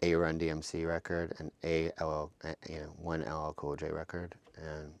a Run DMC record and one LL Cool J record,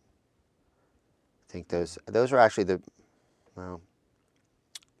 and I think those were actually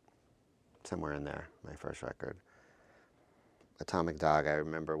somewhere in there. My first record, Atomic Dog, I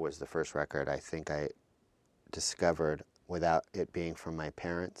remember was the first record I think I discovered without it being from my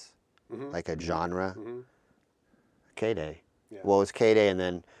parents, like a genre. K-Day. Yeah. Well, it was K-Day, and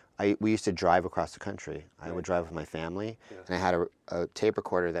then we used to drive across the country. I would drive with my family, and I had a tape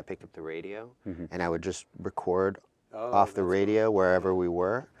recorder that picked up the radio, and I would just record off the radio wherever we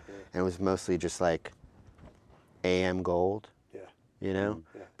were, and it was mostly just like AM gold, you know.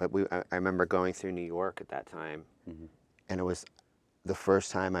 But I remember going through New York at that time, and it was the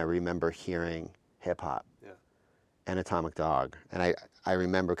first time I remember hearing hip hop and Atomic Dog, and I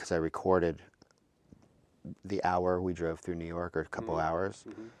remember because I recorded the hour we drove through New York, or a couple hours.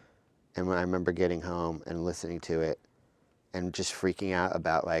 And when I remember getting home and listening to it and just freaking out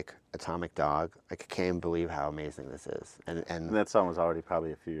about like Atomic Dog, like I can't even believe how amazing this is. And that song was already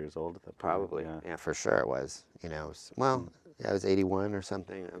probably a few years old at that point. Probably, yeah, for sure it was. You know, it was 81 or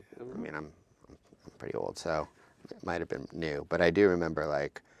something. I mean, I'm pretty old, so it might have been new. But I do remember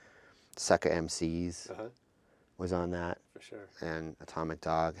like Sucker MCs was on that. For sure. And Atomic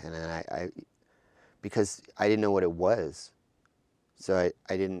Dog. And then I because I didn't know what it was, so I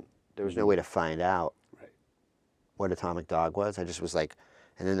didn't, there was no way to find out what Atomic Dog was. I just was like,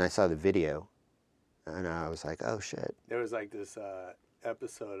 and then I saw the video, and I was like, oh shit. There was like this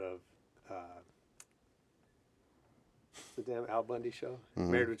episode of the damn Al Bundy show,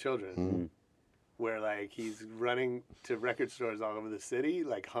 Married with Children, where like he's running to record stores all over the city,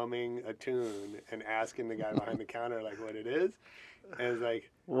 like humming a tune and asking the guy behind the counter like what it is. And it's like,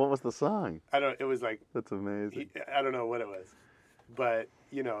 what was the song? It was like, that's amazing. I don't know what it was, but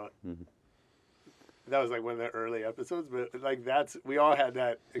you know, that was like one of the early episodes. But like we all had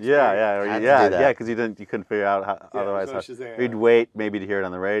that experience. Yeah, because you couldn't figure out how, otherwise. You'd wait maybe to hear it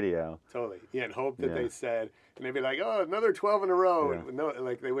on the radio. Totally, and hope that they said, and they'd be like, oh, another 12 in a row. Yeah. No,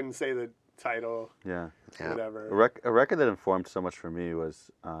 like they wouldn't say the title. Whatever. A record that informed so much for me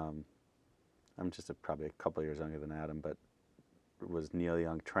was, I'm just probably a couple of years younger than Adam, but was Neil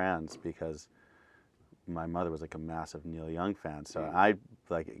Young Trans, because my mother was like a massive Neil Young fan. So I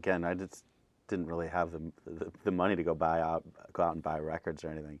just didn't really have the money to go out and buy records or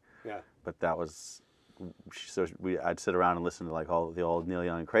anything. Yeah. But that was, so I'd sit around and listen to like all the old Neil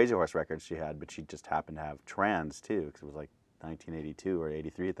Young and Crazy Horse records she had, but she just happened to have Trans too, because it was like 1982 or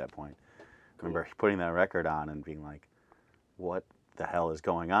 83 at that point. Cool. I remember putting that record on and being like, what the hell is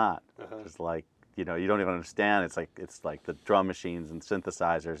going on? It's like, you know, you don't even understand. It's like the drum machines and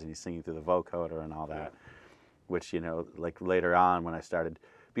synthesizers, and he's singing through the vocoder and all that, which, you know, like later on when I started,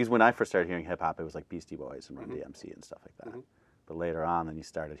 because when I first started hearing hip hop, it was like Beastie Boys and Run DMC and stuff like that. But later on, then you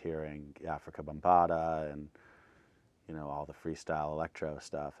started hearing Africa Bambaataa and, you know, all the freestyle electro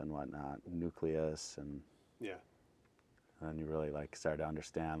stuff and whatnot, Nucleus, and then you really like started to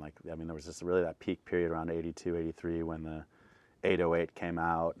understand. Like, I mean, there was just really that peak period around 82, 83 when the 808 came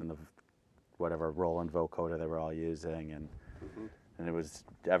out and the whatever Roland vocoder they were all using, and it was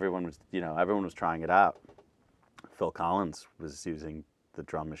everyone was trying it out. Phil Collins was using the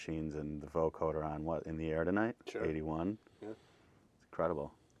drum machines and the vocoder on In the Air Tonight, 81. Yeah. It's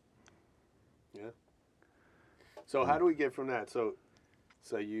incredible. Yeah. So how do we get from that? So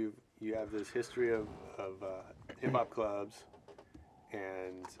you have this history of hip hop clubs,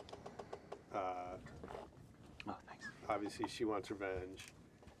 and obviously She Wants Revenge.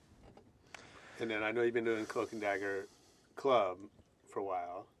 And then I know you've been doing Cloak and Dagger Club for a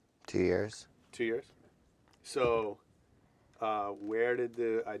while. 2 years. 2 years? So where did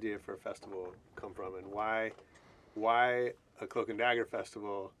the idea for a festival come from, and why a Cloak and Dagger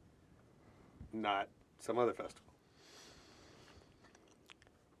festival, not some other festival?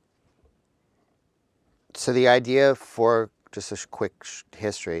 So the idea, for just a quick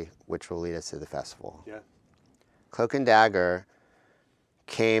history, which will lead us to the festival. Yeah. Cloak and Dagger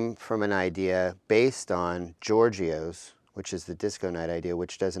came from an idea based on Giorgio's, which is the disco night idea,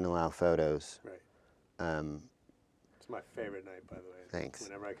 which doesn't allow photos. Right. It's my favorite night, by the way. Thanks.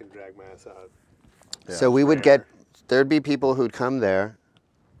 Whenever I can drag my ass out. Yeah. So we would there'd be people who'd come there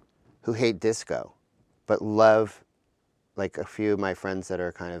who hate disco, but love, like a few of my friends that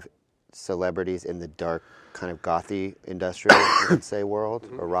are kind of celebrities in the dark, kind of gothy industrial, you could say, world,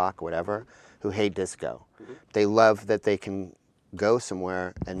 or rock, whatever, who hate disco. They love that they can go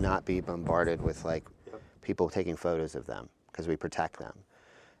somewhere and not be bombarded with like people taking photos of them, because we protect them.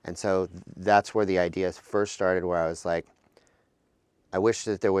 And so that's where the idea first started, where I was like, I wish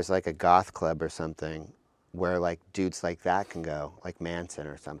that there was like a goth club or something where like dudes like that can go, like Manson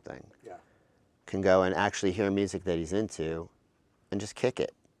or something, can go and actually hear music that he's into and just kick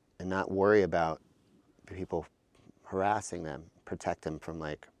it and not worry about people harassing them, protect them from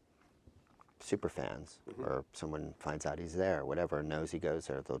like super fans, or someone finds out he's there or whatever, knows he goes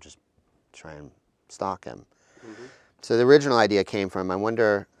there, they'll just try and stalk him. So the original idea came from, I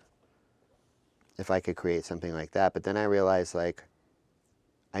wonder if I could create something like that, but then I realized like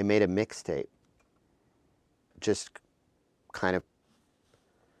I made a mixtape, just kind of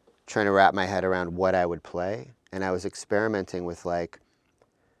trying to wrap my head around what I would play. And I was experimenting with like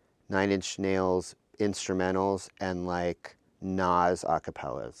Nine Inch Nails instrumentals and like Nas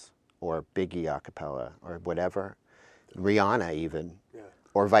acapellas or Biggie acapella or whatever, Rihanna even,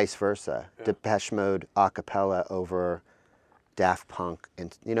 or vice versa. Depeche Mode acapella over Daft Punk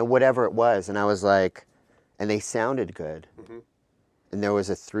and whatever it was. And I was like, and they sounded good. And there was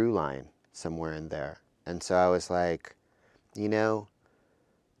a through line somewhere in there. And so I was like,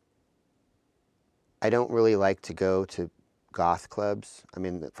 I don't really like to go to goth clubs. I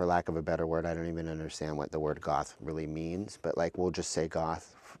mean, for lack of a better word, I don't even understand what the word goth really means, but like, we'll just say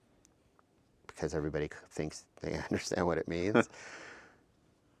goth because everybody thinks they understand what it means.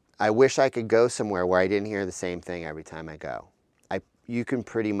 I wish I could go somewhere where I didn't hear the same thing every time I go. You can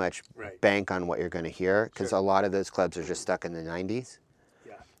pretty much bank on what you're going to hear because a lot of those clubs are just stuck in the 90s.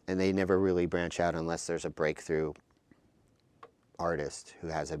 And they never really branch out unless there's a breakthrough artist who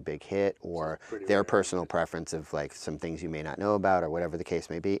has a big hit or their personal preference of like some things you may not know about or whatever the case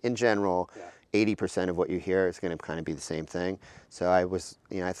may be. In general, 80% of what you hear is going to kind of be the same thing. So I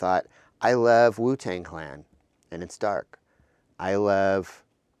thought, I love Wu-Tang Clan and it's dark. I love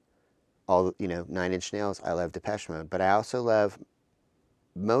all, Nine Inch Nails. I love Depeche Mode, but I also love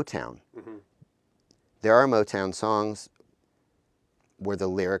Motown. There are Motown songs where the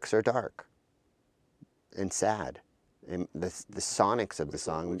lyrics are dark and sad. And the sonics of the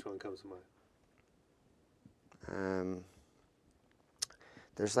song. Which one comes to mind?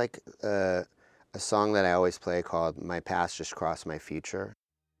 There's like a song that I always play called My Past Just Crossed My Future.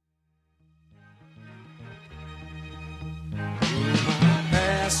 My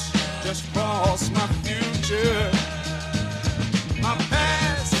past just crossed my future. My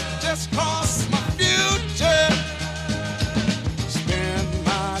past just crossed my future. Spent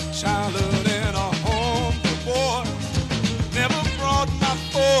my childhood in a home for boys. Never brought my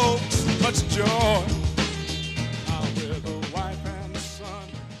folks much joy. Now with a wife and a son.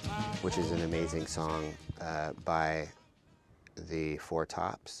 Which is an amazing song by the Four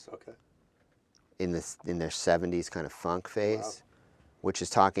Tops. Okay. In their 70s kind of funk phase, which is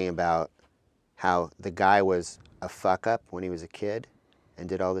talking about how the guy was a fuck up when he was a kid and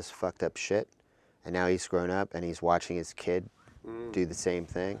did all this fucked up shit, and now he's grown up and he's watching his kid do the same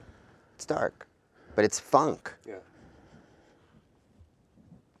thing. It's dark, but it's funk. Yeah.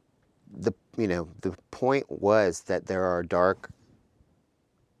 The point was that there are dark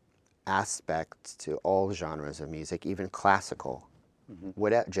aspects to all genres of music, even classical.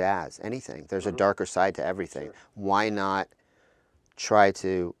 Jazz, anything. There's a darker side to everything. Why not try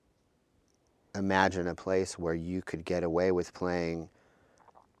to imagine a place where you could get away with playing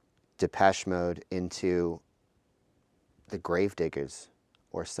Depeche Mode into the Gravediggers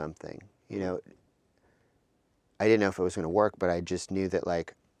or something? I didn't know if it was going to work, but I just knew that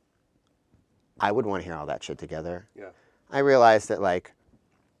like I would want to hear all that shit together. Yeah. I realized that like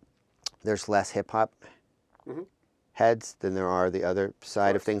there's less hip hop heads than there are the other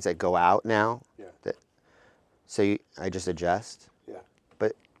side of things that go out now. Yeah. I just adjust. Yeah.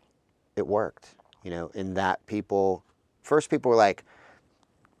 But it worked, in that first people were like,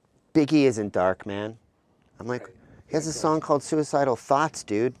 Biggie isn't dark, man. I'm like, he has a song called Suicidal Thoughts,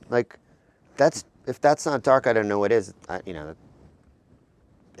 dude. Like, if that's not dark, I don't know what is.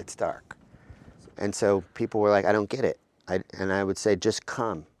 It's dark. And so people were like, I don't get it. And I would say, just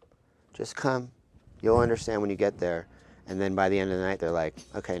come. Just come. You'll understand when you get there. And then by the end of the night, they're like,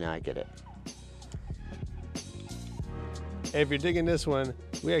 okay, now I get it. Hey, if you're digging this one,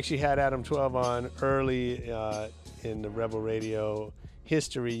 we actually had Adam 12 on early in the Rebel Radio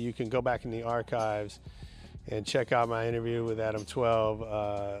history. You can go back in the archives and check out my interview with Adam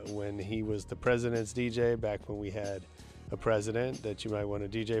 12 when he was the president's DJ, back when we had a president that you might want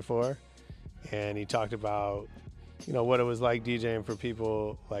to DJ for. And he talked about, what it was like DJing for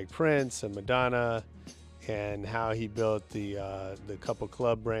people like Prince and Madonna, and how he built the couple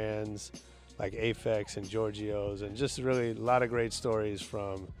club brands like Aphex and Giorgio's, and just really a lot of great stories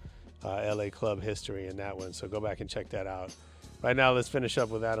from LA club history in that one. So go back and check that out. Right now, let's finish up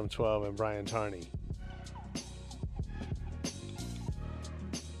with Adam 12 and Brian Tarney.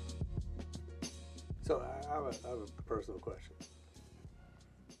 So I have a personal question.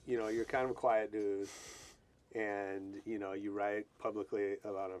 You're kind of a quiet dude, and you write publicly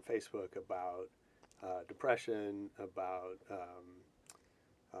a lot on Facebook about depression, about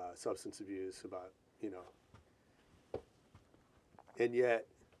substance abuse, about and yet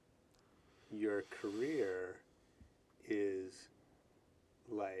your career is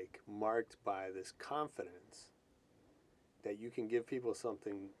like marked by this confidence that you can give people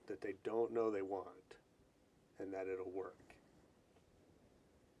something that they don't know they want and that it'll work.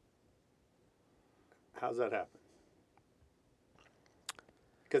 How's that happen?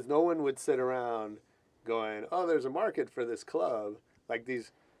 Because no one would sit around going, oh, there's a market for this club. Like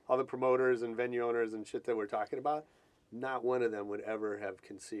all the promoters and venue owners and shit that we're talking about, not one of them would ever have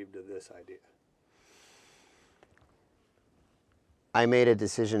conceived of this idea. I made a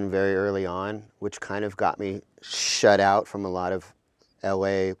decision very early on, which kind of got me shut out from a lot of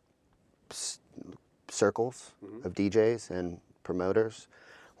LA circles of DJs and promoters,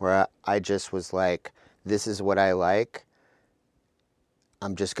 where I just was like, this is what I like.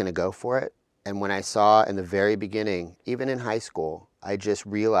 I'm just going to go for it. And when I saw in the very beginning, even in high school, I just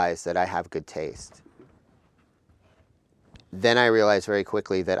realized that I have good taste. Then I realized very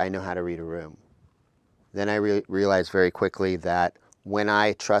quickly that I know how to read a room. Then I realized very quickly that when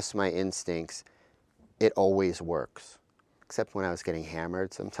I trust my instincts, it always works. Except when I was getting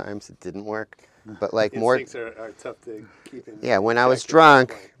hammered, sometimes it didn't work. But like instincts are tough to keep in. Yeah, when I was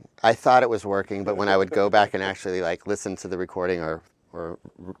drunk, I thought it was working, but when I would go back and actually like listen to the recording or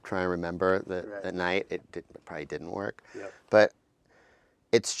try and remember that night, it probably didn't work. Yep. But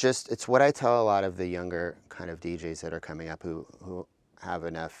it's what I tell a lot of the younger kind of DJs that are coming up who have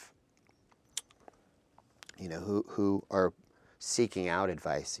enough, who are seeking out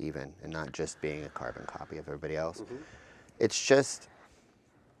advice even, and not just being a carbon copy of everybody else. Mm-hmm. It's just,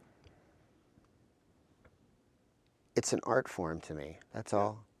 it's an art form to me. That's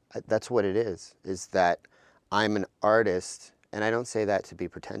all. That's what it is that I'm an artist, and I don't say that to be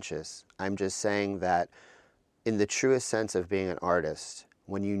pretentious. I'm just saying that in the truest sense of being an artist,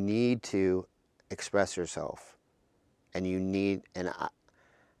 when you need to express yourself, at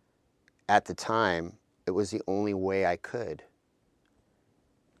the time, it was the only way I could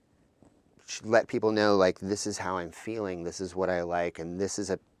let people know, like, this is how I'm feeling, this is what I like, and this is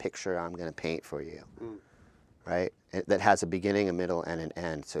a picture I'm going to paint for you, right? That has a beginning, a middle, and an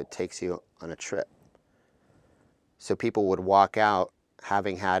end, so it takes you on a trip. So people would walk out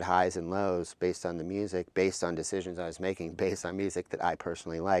having had highs and lows based on the music, based on decisions I was making, based on music that I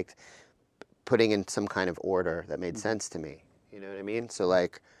personally liked, putting in some kind of order that made sense to me. You know what I mean? So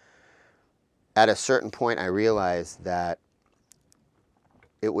like, at a certain point, I realized that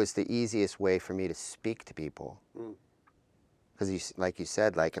it was the easiest way for me to speak to people. Because like you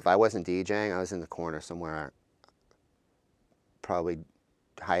said, like if I wasn't DJing, I was in the corner somewhere, probably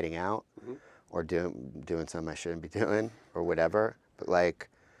hiding out or doing something I shouldn't be doing or whatever. But like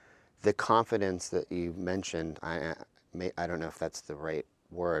the confidence that you mentioned, I don't know if that's the right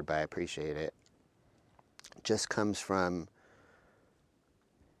word, but I appreciate it, just comes from,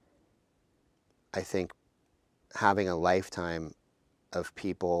 I think, having a lifetime of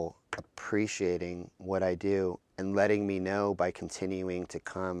people appreciating what I do and letting me know by continuing to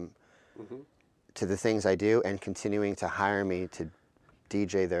come to the things I do and continuing to hire me to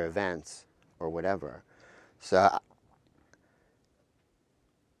DJ their events or whatever. So,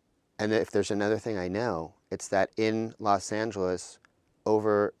 and if there's another thing I know, it's that in Los Angeles,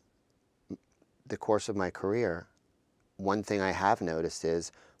 over the course of my career, one thing I have noticed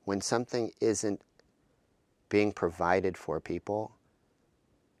is when something isn't being provided for people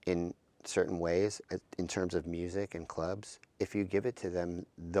in certain ways, in terms of music and clubs, if you give it to them,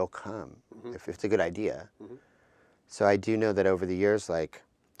 they'll come, if it's a good idea. So I do know that over the years, like,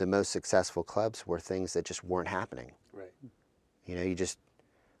 the most successful clubs were things that just weren't happening. Right. You know, you just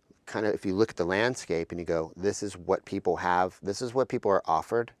kind of, if you look at the landscape and you go, this is what people have, this is what people are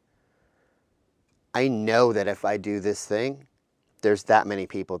offered, I know that if I do this thing, there's that many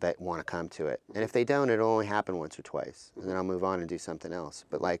people that want to come to it. And if they don't, it'll only happen once or twice. And then I'll move on and do something else.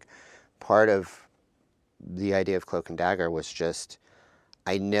 But like, part of the idea of Cloak and Dagger was just,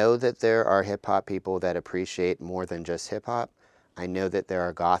 I know that there are hip-hop people that appreciate more than just hip-hop. I know that there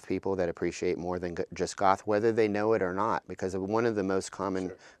are goth people that appreciate more than just goth, whether they know it or not. Because one of the most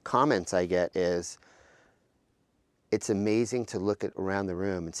common comments I get is, it's amazing to look around the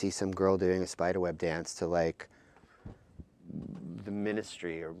room and see some girl doing a spiderweb dance to like the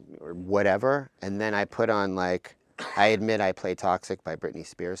Ministry or whatever, and then I put on, like, I admit I play Toxic by Britney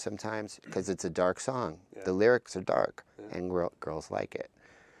Spears sometimes because it's a dark song. The lyrics are dark and girls like it.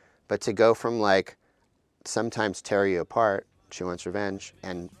 But to go from like sometimes Tear You Apart, She Wants Revenge,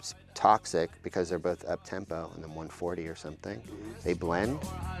 and Toxic, because they're both up tempo and then 140 or something, they blend.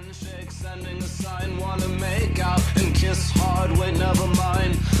 Sending a sign, wanna make out and kiss hard, wait, never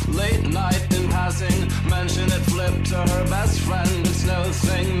mind. Late night in passing, mention it, flip to her best friend. It's no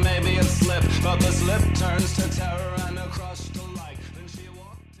thing, maybe it slipped, but the slip turns to terror and a crush to like. Then she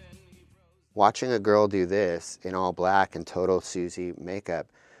walked in, he froze. watching a girl do this in all black and total Susie makeup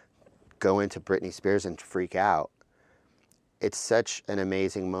go into Britney Spears and freak out, it's such an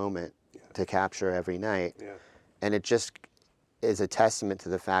amazing moment to capture every night. Yeah. And it just is a testament to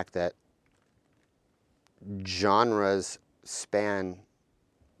the fact that genres span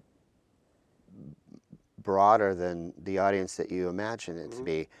broader than the audience that you imagine it to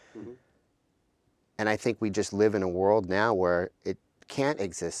be. And I think we just live in a world now where it can't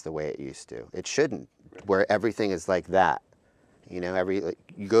exist the way it used to. It shouldn't, where everything is like that. You know,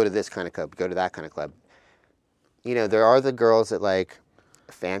 you go to this kind of club, go to that kind of club. You know, there are the girls that like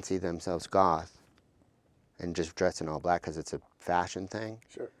fancy themselves goth and just dress in all black because it's a fashion thing.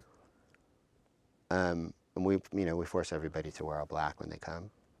 Sure. And we force everybody to wear all black when they come.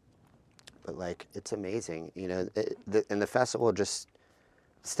 But like, it's amazing, you know, and the festival just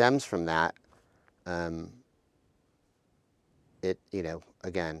stems from that. You know,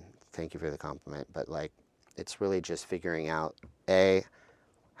 again, thank you for the compliment, but like, it's really just figuring out,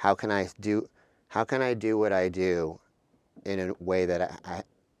 how can I do what I do in a way that I'm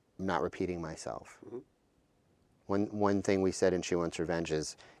not repeating myself. One thing we said in She Wants Revenge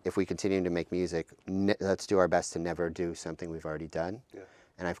is, if we continue to make music, let's do our best to never do something we've already done. Yeah.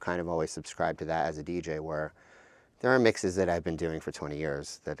 And I've kind of always subscribed to that as a DJ, where there are mixes that I've been doing for 20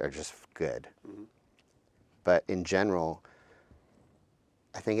 years that are just good. But in general,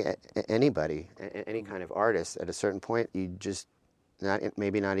 I think anybody, any kind of artist, at a certain point, you just,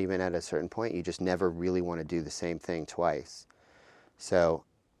 maybe not even at a certain point, you just never really want to do the same thing twice. So,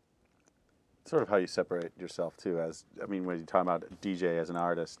 sort of how you separate yourself too, when you talk about DJ as an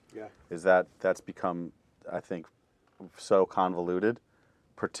artist, Yeah. is that's become, I think, so convoluted,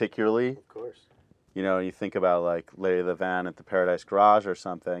 particularly, Of course. you know, you think about like Larry Levan at the Paradise Garage or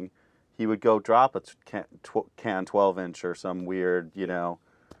something, he would go drop a can 12-inch or some weird, you know,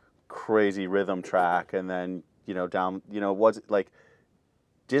 crazy rhythm track, and then, you know, down, you know, was like,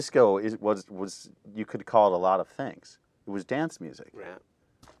 disco was you could call it a lot of things. It was dance music. yeah.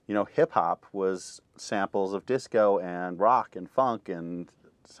 You know, hip hop was samples of disco and rock and funk and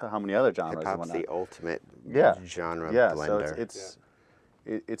how many other genres Hip and hop's whatnot. the ultimate genre Yeah, blender. so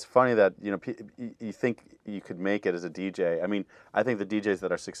it's funny that, you know, you think you could make it as a DJ. I mean, I think the DJs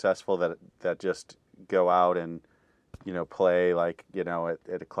that are successful that just go out and, you know, play like, you know,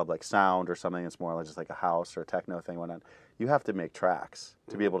 at a club like Sound or something that's more like just like a house or a techno thing, whatnot. You have to make tracks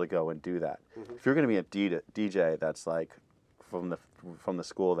to be able to go and do that. If you're going to be a DJ that's like from the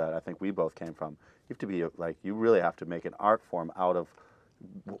school that I think we both came from, you have to be like, you really have to make an art form out of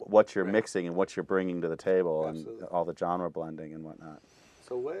what you're mixing and what you're bringing to the table. Absolutely. And all the genre blending and whatnot.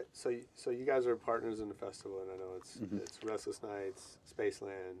 So you guys are partners in the festival, and I know it's Restless Nights,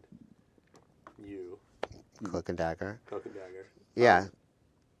 Spaceland, you, Cloak and Dagger. Cloak and Dagger. Yeah.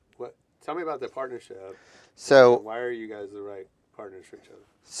 Tell me about the partnership. So why are you guys the right partners for each other?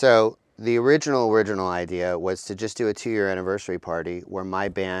 So the original idea was to just do a 2-year anniversary party where my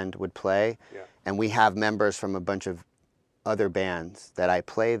band would play, and we have members from a bunch of other bands that I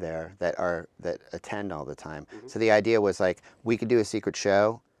play there that attend all the time. So the idea was like, we could do a secret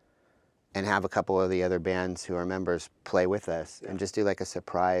show and have a couple of the other bands who are members play with us and just do like a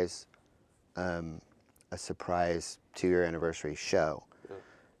surprise 2-year anniversary show.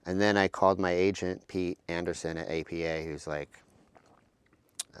 And then I called my agent, Pete Anderson at APA, who's like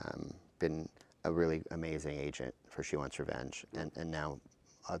been a really amazing agent for She Wants Revenge and now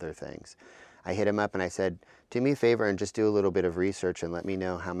other things. I hit him up and I said, do me a favor and just do a little bit of research and let me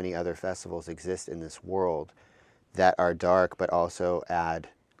know how many other festivals exist in this world that are dark but also add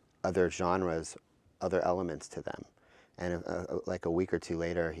other genres, other elements to them. And like a week or two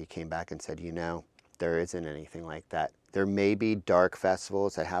later, he came back and said, you know, there isn't anything like that. There may be dark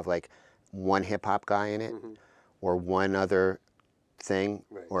festivals that have like one hip hop guy in it or one other thing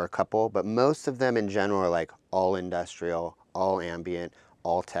or a couple, but most of them in general are like all industrial, all ambient,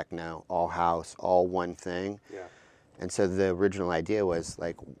 all techno, all house, all one thing. Yeah. And so the original idea was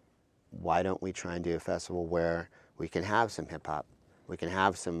like, why don't we try and do a festival where we can have some hip hop, we can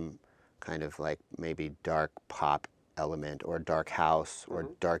have some kind of like maybe dark pop element or dark house or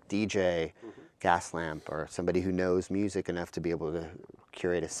dark DJ, gas lamp, or somebody who knows music enough to be able to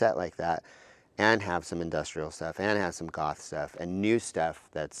curate a set like that, and have some industrial stuff and have some goth stuff and new stuff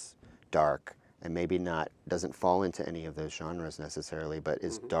that's dark and maybe doesn't fall into any of those genres necessarily, but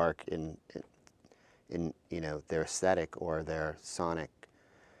is dark in you know, their aesthetic or their sonic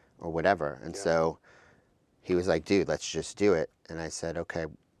or whatever. And so he was like, dude, let's just do it. And I said, okay,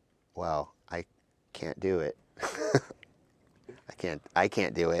 well, I can't do it. I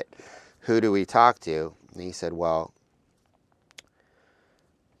can't do it. Who do we talk to? And he said, well,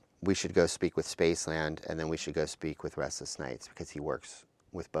 we should go speak with Spaceland, and then we should go speak with Restless Nights, because he works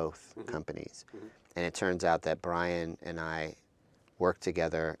with both companies. And it turns out that Brian and I worked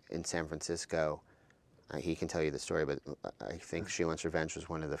together in San Francisco. He can tell you the story, but I think She Wants Revenge was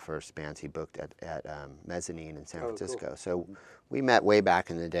one of the first bands he booked at Mezzanine in San Francisco. Cool. So we met way back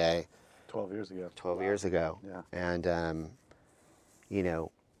in the day. 12 years ago. 12 years ago. Yeah. And, you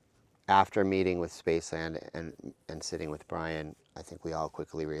know, after meeting with Spaceland and sitting with Brian, I think we all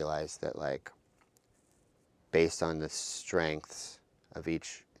quickly realized that, like, based on the strengths of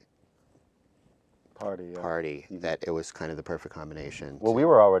each party, that it was kind of the perfect combination. Well, we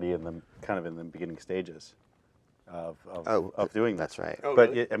were already in the beginning stages of doing that's right. Oh, but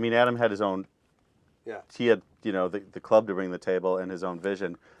really? I mean, Adam had his own. Yeah. He had, you know, the club to bring to the table and his own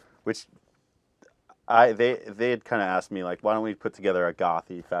vision, which they had kind of asked me, like, why don't we put together a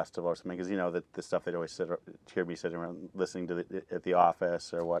gothy festival or something? Because, you know, the stuff they'd always hear me sitting around listening to at the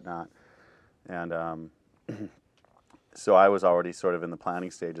office or whatnot, and so I was already sort of in the planning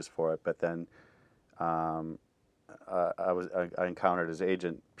stages for it. But then I encountered his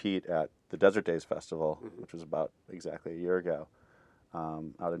agent Pete at the Desert Days Festival, which was about exactly a year ago,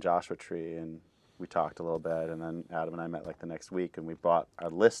 out in Joshua Tree, and we talked a little bit, and then Adam and I met like the next week, and we brought our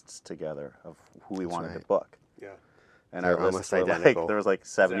lists together of who we wanted to book. Yeah. They're And our almost lists were identical. like, there was like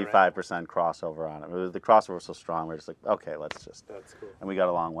 75% crossover on it. The crossover was so strong, we were just like, okay, let's just. That's cool. And we got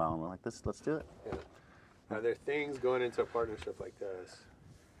along well, and we're like, let's do it. Yeah. Are there things going into a partnership like this?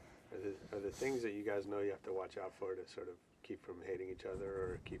 Are there things that you guys know you have to watch out for to sort of keep from hating each other,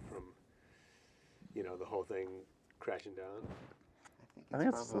 or keep from, you know, the whole thing crashing down? I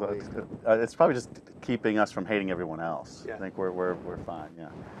think it's probably just keeping us from hating everyone else. Yeah. I think we're fine. Yeah.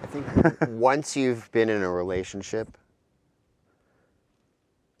 I think once you've been in a relationship,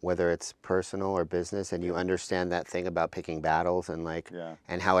 whether it's personal or business, and you understand that thing about picking battles and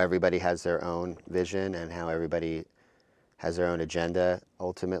and how everybody has their own vision and how everybody has their own agenda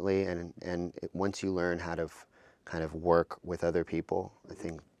ultimately, and once you learn how to kind of work with other people, I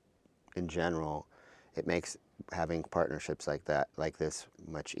think in general, it makes having partnerships like this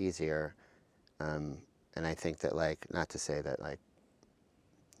much easier. And I think that, like, not to say that, like,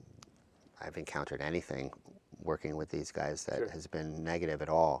 I've encountered anything working with these guys that has been negative at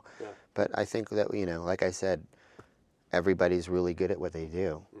all. Yeah. But I think that, you know, like I said, everybody's really good at what they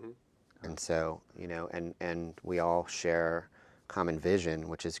do. And so, you know, and we all share common vision,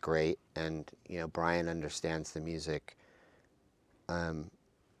 which is great. And, you know, Brian understands the music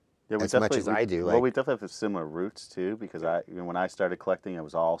as much as I do. Well, we definitely have similar roots too, because when I started collecting, it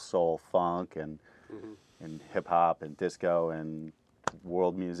was all soul, funk, and hip hop and disco and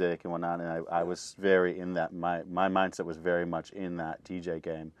world music and whatnot. And I was very in that. My mindset was very much in that DJ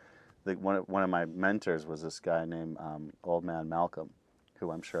game. One of my mentors was this guy named Old Man Malcolm,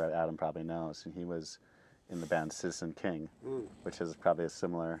 who I'm sure Adam probably knows, and he was in the band Citizen King, which is probably a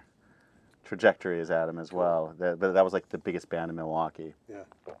similar trajectory as Adam as well. But that was like the biggest band in Milwaukee. Yeah.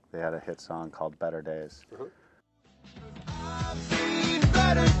 They had a hit song called Better Days. I've seen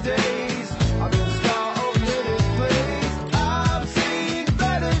better days. I've been the star of many plays. I've seen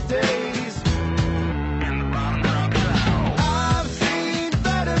better days. In the bottom drop down. I've seen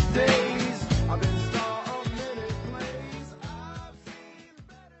better days. I've been the star of many plays. I've seen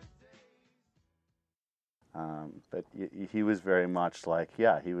better days. But he was very much like,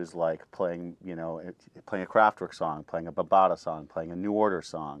 he was like playing, you know, playing a Kraftwerk song, playing a Bambaataa song, playing a New Order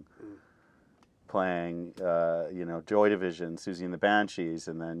song, playing, you know, Joy Division, Susie and the Banshees,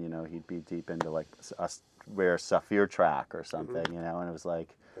 and then, you know, he'd be deep into like a rare Saphir track or something, you know, and it was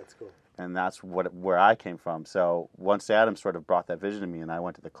like, that's cool. And that's where I came from. So once Adam sort of brought that vision to me, and I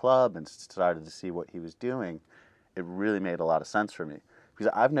went to the club and started to see what he was doing, it really made a lot of sense for me,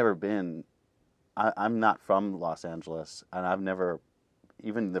 because I've never been. I'm not from Los Angeles, and I've never,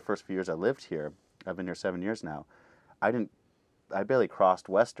 even the first few years I lived here, I've been here 7 years now, I barely crossed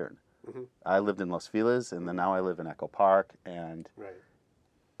Western. I lived in Los Feliz, and then now I live in Echo Park, and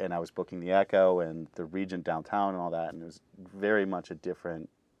I was booking the Echo and the Regent downtown and all that, and it was very much a different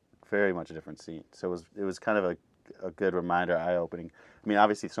scene. So it was kind of a good reminder, eye-opening. I mean,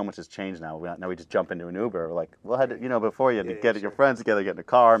 obviously, so much has changed now. Now we just jump into an Uber. We're like, well, you know, before you had to get your friends together, get in a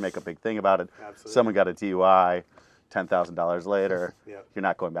car, make a big thing about it. Absolutely. Someone got a DUI, $10,000 later, you're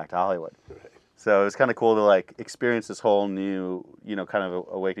not going back to Hollywood. So it was kind of cool to like experience this whole new, you know, kind of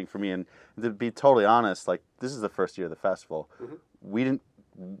awakening for me. And to be totally honest, like, this is the first year of the festival.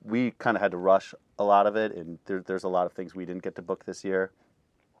 We kind of had to rush a lot of it, and there's a lot of things we didn't get to book this year.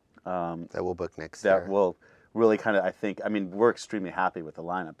 That we'll book next year. That will really kind of, I mean, we're extremely happy with the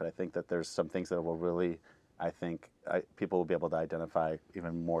lineup, but I think that there's some things that will really I think people will be able to identify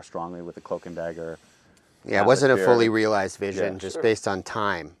even more strongly with the Cloak and Dagger. Yeah, it wasn't a atmosphere. fully realized vision, Yeah, just sure. based on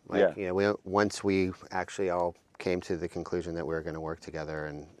time. Like, Yeah. once we actually all came to the conclusion that we were going to work together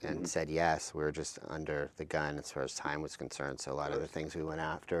and said yes, we were just under the gun as far as time was concerned. So a lot of the things we went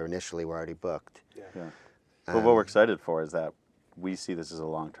after initially were already booked. Yeah. But what we're excited for is that we see this as a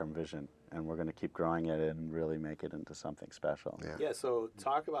long-term vision, and we're going to keep growing it and really make it into something special. Yeah, so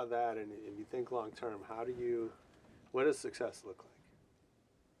talk about that, and if you think long term, what does success look like?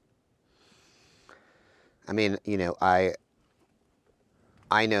 I mean,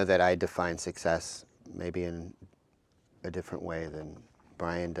 I know that I define success maybe in a different way than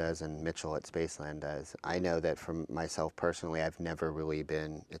Brian does and Mitchell at Spaceland does. I know that for myself personally, I've never really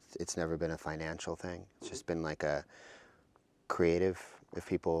been, it's never been a financial thing. It's just been like a creative, if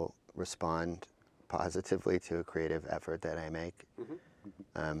people respond positively to a creative effort that I make,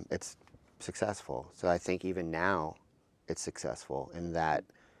 it's successful. So I think even now it's successful in that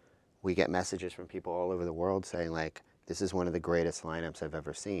we get messages from people all over the world saying like, this is one of the greatest lineups I've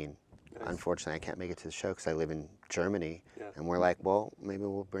ever seen. Nice. Unfortunately, I can't make it to the show because I live in Germany, and we're like, well, maybe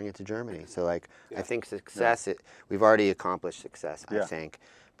we'll bring it to Germany. So like, I think success, we've already accomplished success, I think.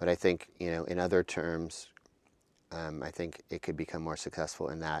 But I think, in other terms, I think it could become more successful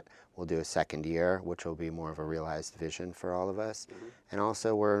in that we'll do a second year, which will be more of a realized vision for all of us. And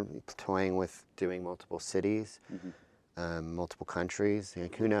also we're toying with doing multiple cities, multiple countries.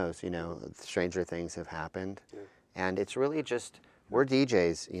 Like, who knows, stranger things have happened. And it's really just, we're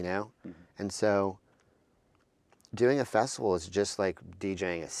DJs, and so doing a festival is just like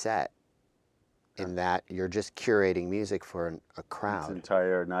DJing a set in that you're just curating music for a crowd. It's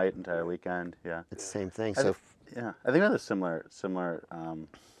entire night, entire weekend, It's the same thing. I think we have similar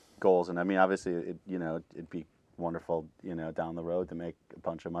goals, and I mean, obviously, it'd be wonderful, down the road to make a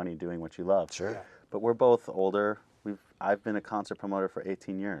bunch of money doing what you love. Sure. But we're both older. I've been a concert promoter for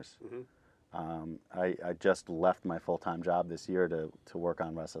 18 years. I just left my full-time job this year to work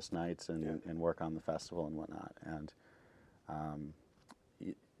on Restless Nights and work on the festival and whatnot. And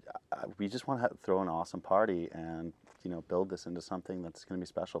we just want to throw an awesome party and build this into something that's going to be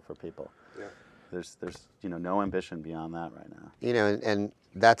special for people. Yeah. There's no ambition beyond that right now. And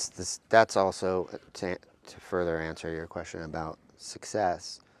that's also to further answer your question about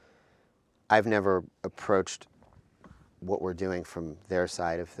success. I've never approached what we're doing from their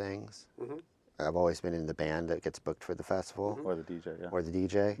side of things. I've always been in the band that gets booked for the festival. Or the DJ, Or the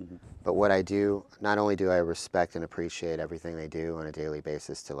DJ. But what I do, not only do I respect and appreciate everything they do on a daily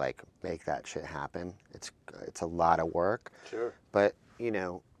basis to like make that shit happen. It's a lot of work. Sure. But,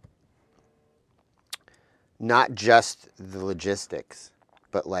 not just the logistics,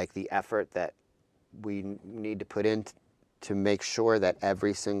 but like the effort that we need to put in to make sure that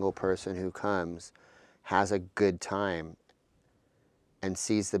every single person who comes has a good time and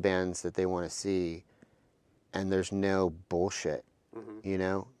sees the bands that they want to see, and there's no bullshit,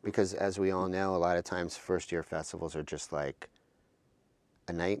 Because as we all know, a lot of times first-year festivals are just like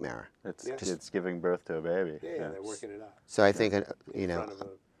a nightmare. It's giving birth to a baby. Yeah, they're working it out. So I think, in front of a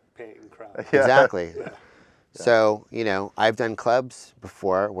paying crowd. Exactly. So, I've done clubs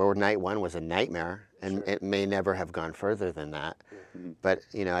before where night one was a nightmare, and it may never have gone further than that. But,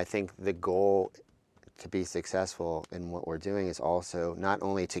 I think the goal to be successful in what we're doing is also not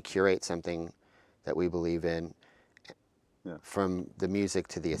only to curate something that we believe in, from the music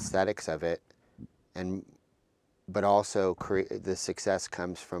to the aesthetics of it, but also the success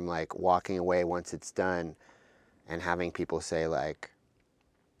comes from like walking away once it's done and having people say like,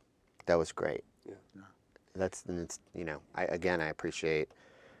 that was great. I appreciate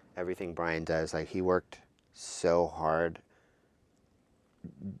everything Brian does. Like, he worked so hard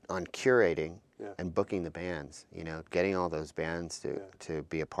on curating and booking the bands, getting all those bands to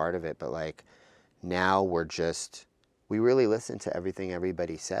be a part of it. But like, now we really listen to everything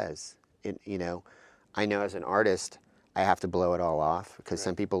everybody says. I know as an artist, I have to blow it all off because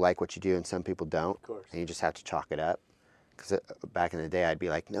some people like what you do and some people don't. Of course. And you just have to chalk it up. Because back in the day, I'd be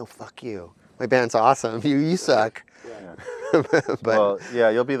like, no, fuck you. My band's awesome. You suck. Well,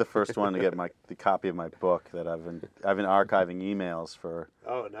 you'll be the first one to get the copy of my book that I've been archiving emails for.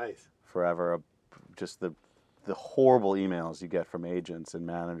 Oh, nice. Forever, just the horrible emails you get from agents and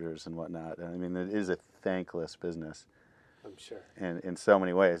managers and whatnot. I mean, it is a thankless business. I'm sure. In so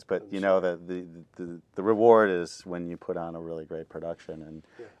many ways, but the reward is when you put on a really great production. And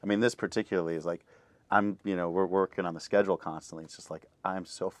I mean, this particularly is like, we're working on the schedule constantly. It's just like, I'm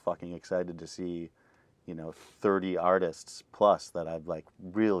so fucking excited to see, 30 artists plus that I'd like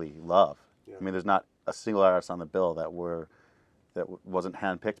really love. I mean, there's not a single artist on the bill that we're that wasn't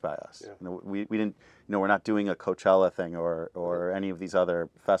handpicked by us. Yeah. You know, we didn't, you know, we're not doing a Coachella thing or any of these other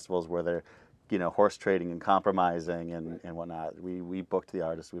festivals where they're, you know, horse trading and compromising and whatnot. We booked the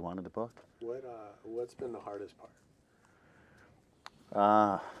artists we wanted to book. What's been the hardest part?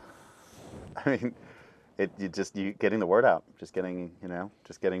 I mean, you getting the word out, just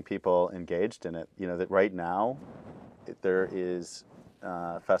getting people engaged in it. You know, that right now there is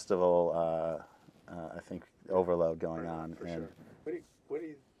festival, I think, overload going on. For sure. What do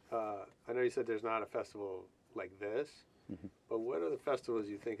you I know you said there's not a festival like this, but what are the festivals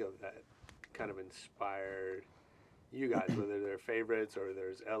you think of that kind of inspired you guys, whether they're favorites or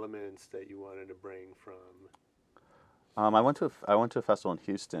there's elements that you wanted to bring from? I went to a festival in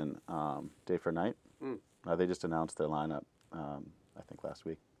Houston, Day for Night. They just announced their lineup, I think last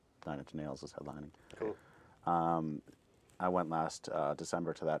week. Nine Inch Nails is headlining. Cool. I went last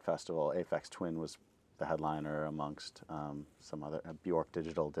December to that festival. Aphex Twin was the headliner amongst some other. Bjork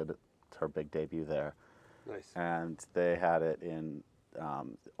Digital did her big debut there. Nice. And they had it in the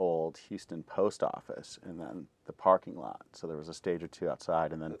old Houston post office and then the parking lot. So there was a stage or two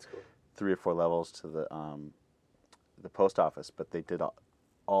outside and then That's cool. 3 or 4 levels to the post office. But they did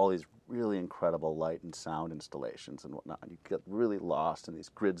all these really incredible light and sound installations and whatnot. You get really lost in these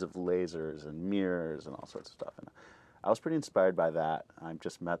grids of lasers and mirrors and all sorts of stuff. And I was pretty inspired by that. I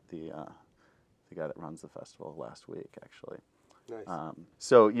just met the guy that runs the festival last week, actually. Nice.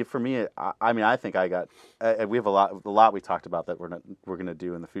 So for me, I mean, I think I got. We have a lot we talked about that we're going to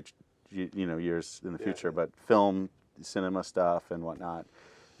do in the future, years in the future. But film, cinema stuff, and whatnot,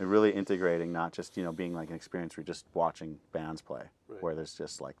 and really integrating, not just being like an experience where you're just watching bands play, where there's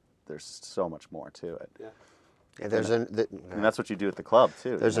just there's so much more to it. Yeah. Yeah, there's and that's what you do at the club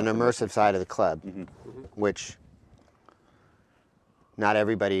too. There's an immersive side of the club, which not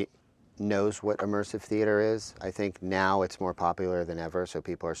everybody knows what immersive theater is. I think now it's more popular than ever, so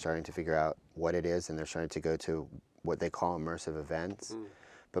people are starting to figure out what it is, and they're starting to go to what they call immersive events.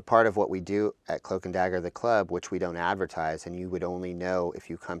 But part of what we do at Cloak and Dagger, the club, which we don't advertise, and you would only know if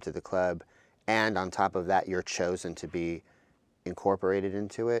you come to the club, and on top of that, you're chosen to be incorporated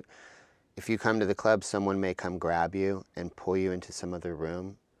into it. If you come to the club, someone may come grab you and pull you into some other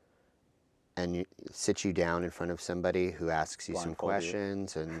room and sit you down in front of somebody who asks you some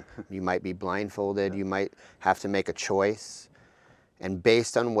questions, and you might be blindfolded. You might have to make a choice. And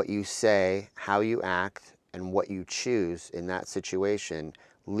based on what you say, how you act, and what you choose in that situation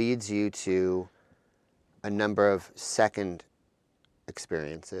leads you to a number of second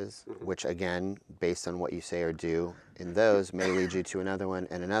experiences, which again, based on what you say or do in those, may lead you to another one,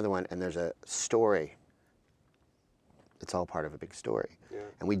 and there's a story. It's all part of a big story. Yeah.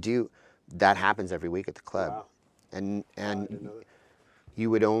 And that happens every week at the club. Wow. And I didn't know that. you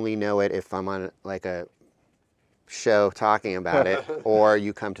would only know it if I'm on like a show talking about it, or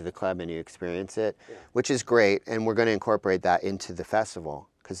you come to the club and you experience it, which is great. And we're going to incorporate that into the festival,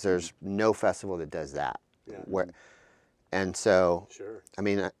 because there's no festival that does that. Yeah. And so, Sure. I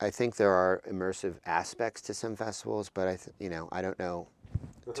mean, I think there are immersive aspects to some festivals, but I don't know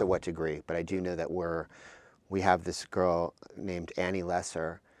to what degree. But I do know that we have this girl named Annie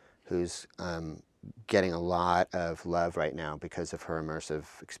Lesser, who's getting a lot of love right now because of her immersive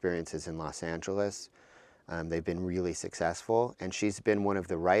experiences in Los Angeles. They've been really successful, and she's been one of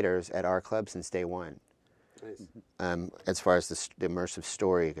the writers at our club since day one. Nice. As far as the immersive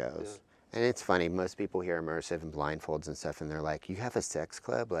story goes. Yeah. And it's funny, most people hear immersive and blindfolds and stuff, and they're like, you have a sex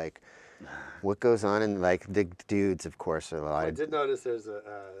club? Like, what goes on? And like, the dudes, of course, are a lot I did notice there's a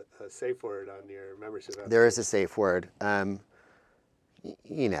safe word on your membership. There is a safe word.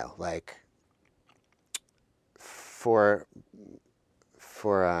 Like, for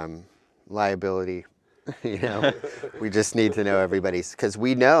liability, we just need to know everybody's, because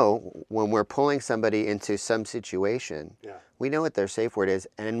we know when we're pulling somebody into some situation, we know what their safe word is,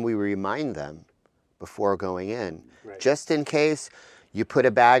 and we remind them before going in, just in case you put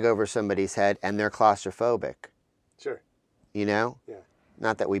a bag over somebody's head and they're claustrophobic. Sure. Yeah.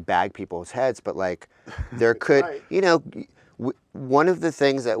 Not that we bag people's heads, but like there could, one of the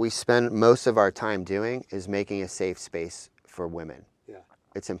things that we spend most of our time doing is making a safe space for women. Yeah.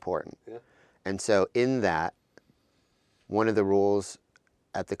 It's important. Yeah. And so in that, one of the rules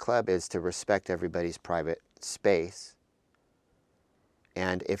at the club is to respect everybody's private space.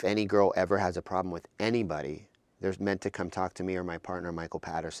 And if any girl ever has a problem with anybody, they're meant to come talk to me or my partner, Michael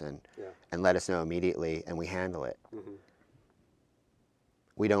Patterson, and let us know immediately, and we handle it.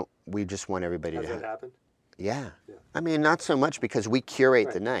 We just want everybody to have. Has that happened? Yeah. I mean, not so much, because we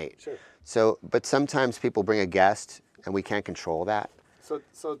curate the night. Sure. So, but sometimes people bring a guest, and we can't control that.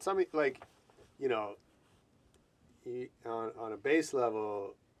 So tell me, like, on a base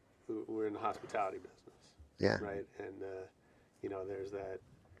level, we're in the hospitality business. Yeah. Right. And there's that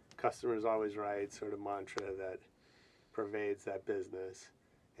customer's always right sort of mantra that pervades that business,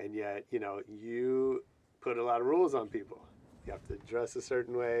 and yet you put a lot of rules on people. You have to dress a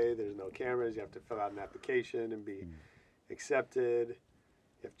certain way. There's no cameras. You have to fill out an application and be accepted.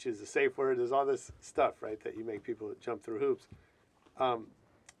 You have to choose a safe word. There's all this stuff, right, that you make people jump through hoops.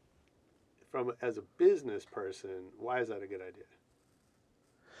 As a business person, why is that a good idea?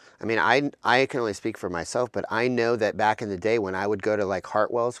 I mean, I can only speak for myself, but I know that back in the day when I would go to like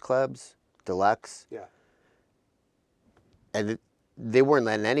Hartwell's clubs, Deluxe, Yeah. and they weren't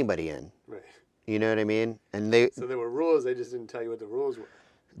letting anybody in. Right. You know what I mean? And So there were rules. They just didn't tell you what the rules were.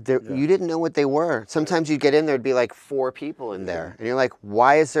 you didn't know what they were. Sometimes you'd get in there, it'd be like 4 people in there. And you're like,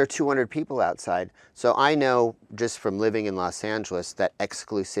 why is there 200 people outside? So I know just from living in Los Angeles that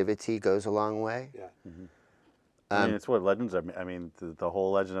exclusivity goes a long way. Yeah. I mean, it's what legends are. I mean, the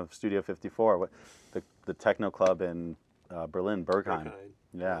whole legend of Studio 54, the techno club in Berlin, Berghain.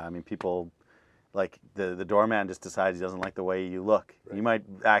 Yeah, I mean, people, like, the doorman just decides he doesn't like the way you look. Right. You might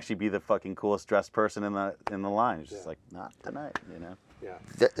actually be the fucking coolest dressed person in the line. It's just like, not tonight, Yeah.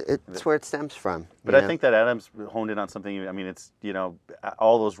 It's where it stems from. But I think that Adam's honed in on something. I mean, it's,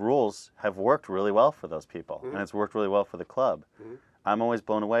 all those rules have worked really well for those people, and it's worked really well for the club. I'm always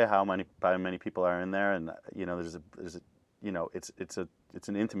blown away how many people are in there, and there's it's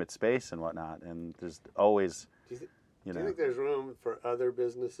an intimate space and whatnot, and there's always Do you think there's room for other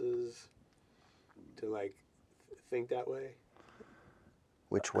businesses to like think that way?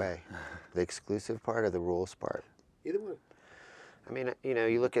 Which way? The exclusive part or the rules part? Either one. I mean,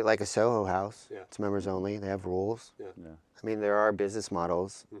 you look at like a Soho House. Yeah. It's members only. They have rules. Yeah. I mean, there are business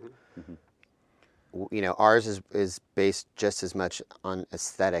models. Ours is based just as much on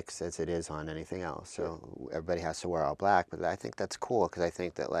aesthetics as it is on anything else. So everybody has to wear all black, but I think that's cool because I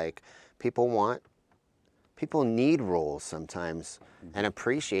think that like people need rules sometimes and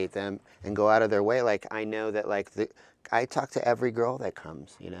appreciate them and go out of their way. Like I know that like I talk to every girl that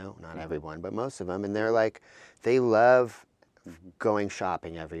comes, not everyone, but most of them, and they're like, they love going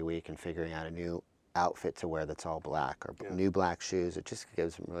shopping every week and figuring out a new outfit to wear that's all black or new black shoes. It just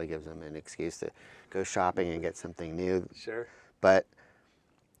really gives them an excuse to go shopping and get something new. Sure. But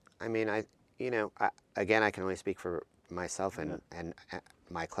I mean, I can only speak for myself and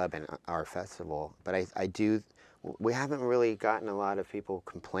my club and our festival, but we haven't really gotten a lot of people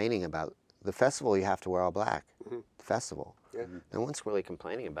complaining about the festival. You have to wear all black. The festival. Yeah. No one's really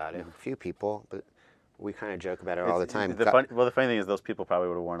complaining about it. A few people, but we kind of joke about it all the time. The funny thing is those people probably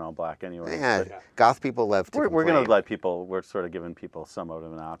would have worn all black anyway. Yeah, goth people love to complain. We're going to let people, we're sort of giving people somewhat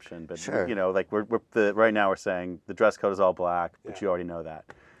of an option. But, like right now we're saying the dress code is all black, but you already know that.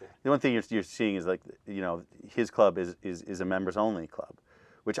 Yeah. The one thing you're seeing is like, his club is a members only club,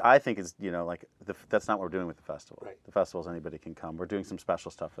 which I think is, that's not what we're doing with the festival. Right. The festival is anybody can come. We're doing some special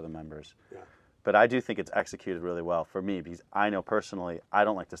stuff for the members. Yeah. But I do think it's executed really well for me because I know personally I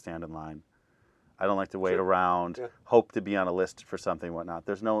don't like to stand in line. I don't like to wait around, hope to be on a list for something and whatnot.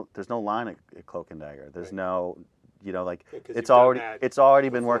 There's no line at Cloak and Dagger. There's no, it's already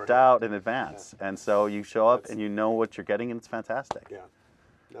been worked out in advance. Yeah. And so you show up and you know what you're getting and it's fantastic. Yeah.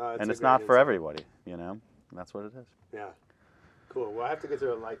 No, and it's not for everybody, And that's what it is. Yeah. Cool. Well, I have to get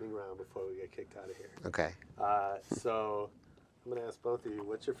to a lightning round before we get kicked out of here. Okay. So I'm going to ask both of you,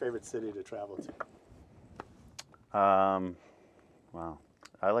 what's your favorite city to travel to? Wow.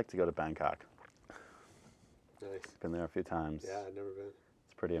 I like to go to Bangkok. Nice. Been there a few times. Yeah, I've never been.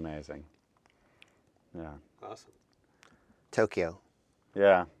 It's pretty amazing. Yeah. Awesome. Tokyo.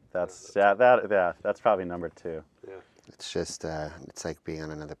 Yeah, that's probably number 2. Yeah. It's just it's like being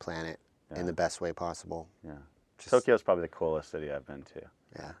on another planet in the best way possible. Yeah. Tokyo's probably the coolest city I've been to.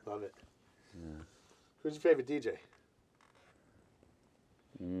 Yeah. Love it. Yeah. Who's your favorite DJ?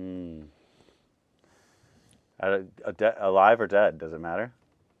 Alive or dead, does it matter?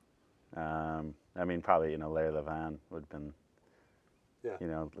 I mean, probably, Larry Levan would have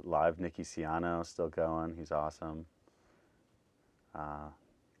been, live. Nicky Siano still going. He's awesome.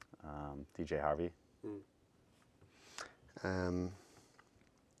 DJ Harvey.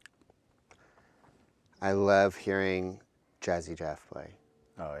 I love hearing Jazzy Jeff play.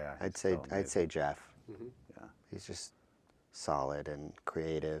 Oh yeah. I'd say Jeff. Mm-hmm. Yeah. He's just solid and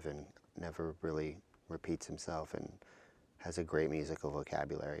creative and never really repeats himself and has a great musical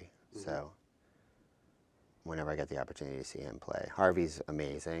vocabulary. Mm-hmm. So whenever I get the opportunity to see him play, Harvey's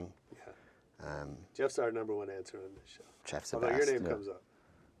amazing. Yeah. Jeff's our number 1 answer on this show. Jeff's the Although best. your name comes up.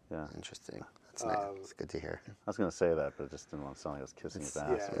 Yeah. Interesting. That's nice. It's good to hear. I was going to say that, but it just didn't want to sound like I was kissing his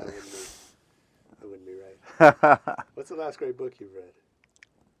ass. Yeah. I wouldn't be right. What's the last great book you've read?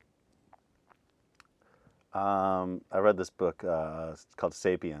 I read this book. It's called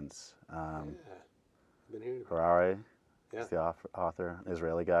 *Sapiens*. Been hearing about Harari Yeah. is the author, an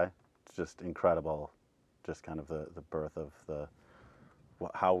Israeli guy. It's just incredible, just kind of the birth of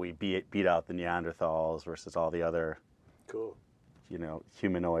how we beat out the Neanderthals versus all the other, Cool.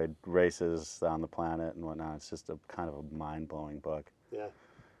 humanoid races on the planet and whatnot. It's just a kind of a mind-blowing book. Yeah.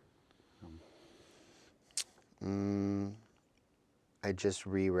 I just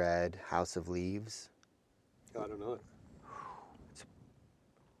reread House of Leaves. Oh, I don't know it.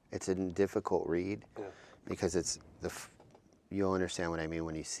 It's a difficult read Yeah. because it's you'll understand what I mean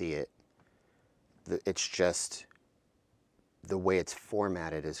when you see it. It's just the way it's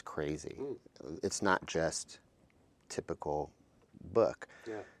formatted is crazy. It's not just typical book.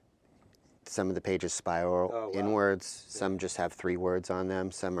 Yeah. Some of the pages spiral Oh, wow. inwards. Some just have 3 words on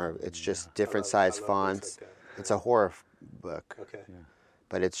them. Some are. It's just different I size love books fonts. like that. It's a horror book, Okay.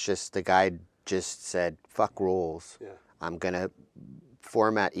 but it's just the guy just said, "Fuck rules. Yeah. I'm gonna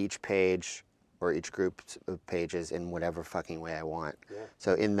format each page or each group of pages in whatever fucking way I want." Yeah.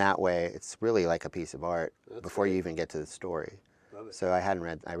 So in that way, it's really like a piece of art That's before you great. even get to the story. Love it. So I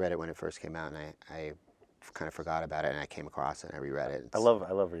read it when it first came out, and I kind of forgot about it, and I came across it and I reread it. I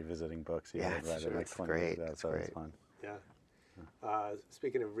love revisiting books. Yeah, I've it's read sure, it like it's 20 great, years ago, it's so great. it's fun. Yeah.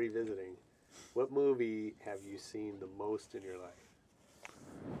 Speaking of revisiting, what movie have you seen the most in your life?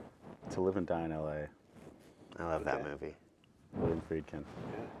 To Live and Die in L.A. I love that Okay. movie. William Friedkin.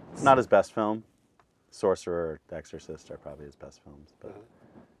 Yeah. It's not his best film. Sorcerer, Exorcist are probably his best films, but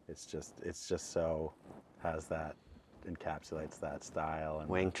it's just so encapsulates that style and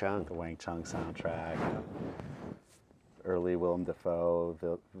Wang Chung. the Wang Chung soundtrack, early Willem Dafoe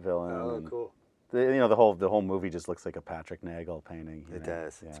villain. Oh, and cool. the whole movie just looks like a Patrick Nagel painting. It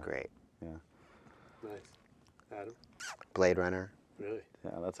does. It's Yeah. great. Yeah, Nice. Adam? Blade Runner. Really?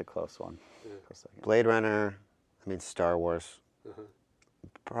 yeah, that's a close one. Yeah. Close second. Blade Runner. I mean, Star Wars. Uh-huh.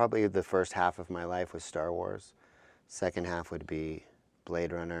 Probably the first half of my life was Star Wars. Second half would be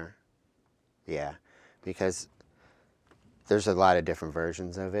Blade Runner. Yeah, because there's a lot of different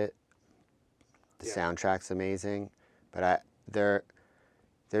versions of it. The Yeah. soundtrack's amazing, but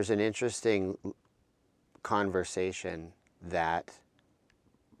there's an interesting conversation that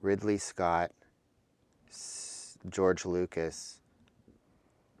Ridley Scott, George Lucas,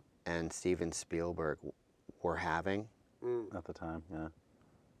 and Steven Spielberg were having At the time, yeah.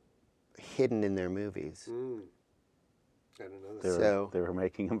 hidden in their movies. I don't know. They This. were, So- they were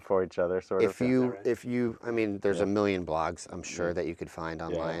making them for each other, sort of. If you, I mean, there's Yeah. a million blogs I'm sure that you could find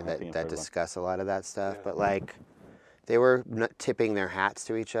online I think I've that heard of discuss a lot of that stuff. Yeah. But like, they were tipping their hats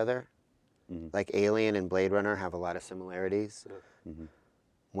to each other. Like Alien and Blade Runner have a lot of similarities.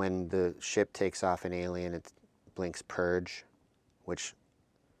 When the ship takes off in Alien, it blinks purge, which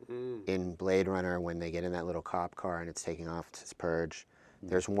in Blade Runner, when they get in that little cop car and it's taking off, it's purge.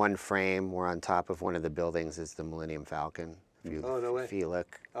 There's one frame where on top of one of the buildings is the Millennium Falcon. If you, Oh, no way. if you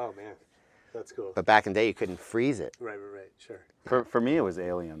look. Oh, man. That's cool. But back in the day, you couldn't freeze it. Right. Sure. For me, it was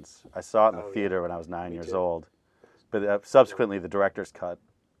Aliens. I saw it in the Oh, yeah. theater when I was 9 Me years too. old. But subsequently, the director's cut,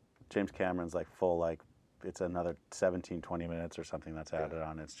 James Cameron's it's another 17, 20 minutes or something that's added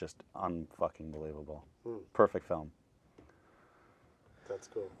on. It's just unfucking believable. Perfect film. That's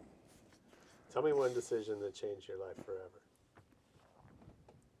cool. Tell me one decision that changed your life forever.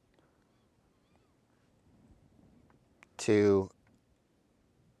 To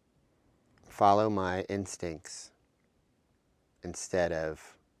follow my instincts instead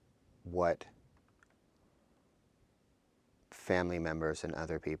of what family members and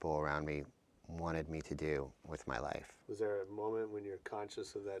other people around me wanted me to do with my life. Was there a moment when you're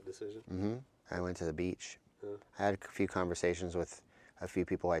conscious of that decision? I went to the beach. I had a few conversations with a few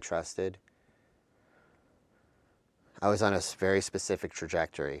people I trusted. I was on a very specific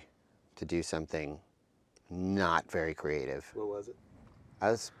trajectory to do something not very creative. What was it?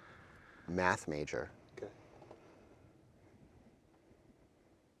 I was math major. Okay.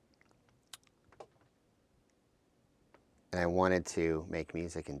 And I wanted to make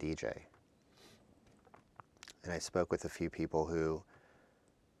music and DJ. And I spoke with a few people who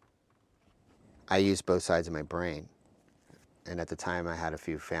I used both sides of my brain. And at the time, I had a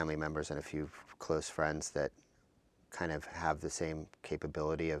few family members and a few close friends that kind of have the same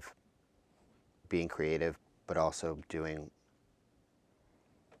capability of being creative, but also doing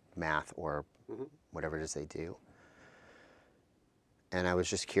math or whatever it is they do. And I was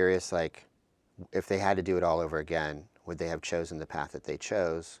just curious, like, if they had to do it all over again, would they have chosen the path that they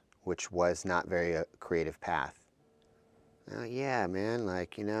chose, which was not very a creative path? Yeah, man,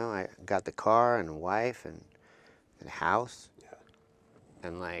 like, I got the car and a wife and a house. Yeah.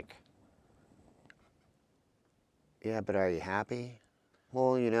 And like, yeah, but are you happy?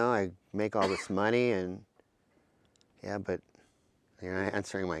 Well, I make all this money and, yeah, but you're not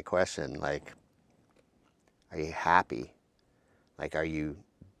answering my question. Like, are you happy? Like, are you,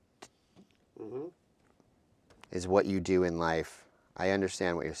 is what you do in life, I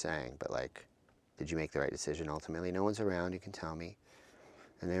understand what you're saying, but like, did you make the right decision ultimately? No one's around, you can tell me.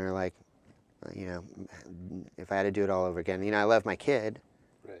 And they were like, if I had to do it all over again, I love my kid.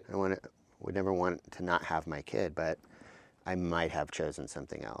 Right. I would never want to not have my kid, but I might have chosen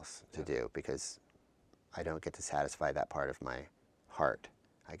something else to do because I don't get to satisfy that part of my heart,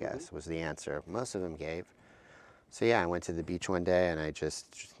 I guess, was the answer most of them gave. So yeah, I went to the beach one day and I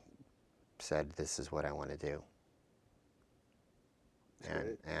just said, this is what I want to do.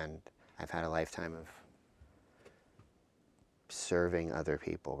 And I've had a lifetime of serving other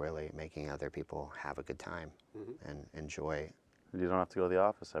people, really, making other people have a good time and enjoy. You don't have to go to the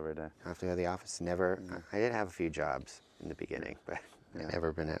office every day. I have to go to the office. Never. I did have a few jobs in the beginning, but I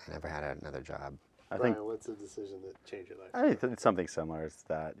never had another job. Brian, what's the decision that changed your life? I think it's something similar. It's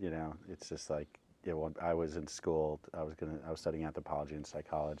that, it's just like, when I was in school, I was studying anthropology and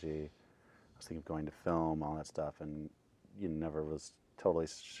psychology. I was thinking of going to film, all that stuff, and never was totally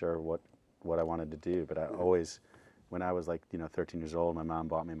sure what I wanted to do. But I always, when I was like 13 years old, my mom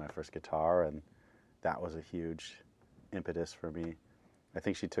bought me my first guitar, and that was a huge impetus for me. I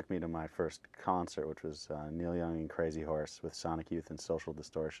think she took me to my first concert, which was Neil Young and Crazy Horse with Sonic Youth and Social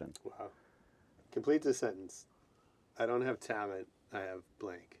Distortion. Wow. Complete the sentence. I don't have talent, I have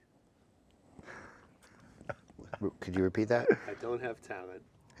blank. Could you repeat that? I don't have talent,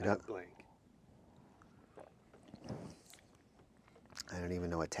 I have blank. I don't even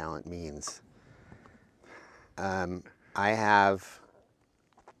know what talent means. I have...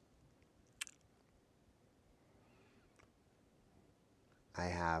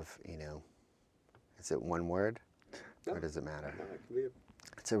 is it one word? No. Or does it matter? No, it can be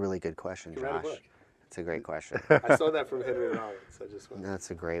It's a really good question, you can write a Josh. book. It's a great question. I saw that from Henry Rollins. I just want That's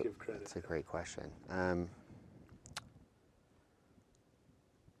a to great. give credit. It's a great question.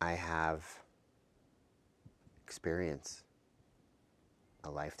 I have experience, a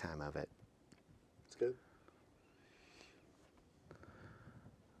lifetime of it. It's good.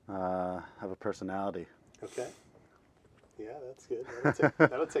 Have a personality. Okay. Yeah, that's good.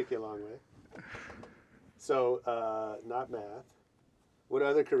 That'll take you a long way. So, not math. What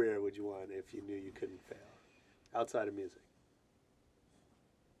other career would you want if you knew you couldn't fail, outside of music?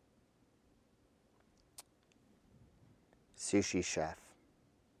 Sushi chef.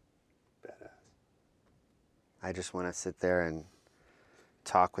 Badass. I just want to sit there and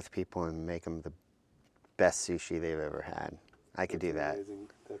talk with people and make them the best sushi they've ever had. I could do that.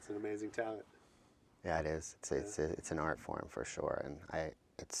 That's an amazing talent. Yeah, it is. It's an art form for sure, and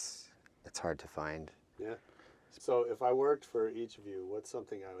it's hard to find. Yeah. So if I worked for each of you, what's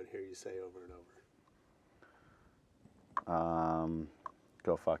something I would hear you say over and over?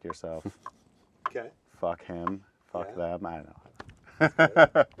 Go fuck yourself. Okay. Fuck him. Fuck them. I don't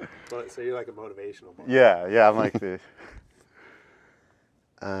know. Well, so you're like a motivational boss. Yeah, I'm like the...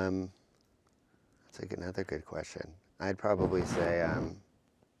 That's like another good question. I'd probably say,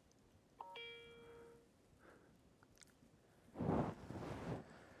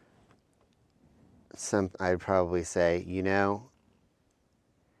 I'd probably say,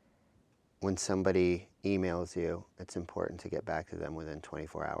 when somebody emails you, it's important to get back to them within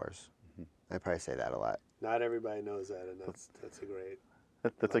 24 hours. I'd probably say that a lot. Not everybody knows that, and that's a great.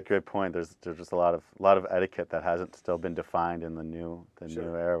 That's a good point. There's just a lot of etiquette that hasn't still been defined in the new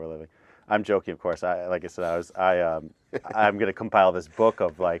era we're living. I'm joking, of course. Like I said, I'm going to compile this book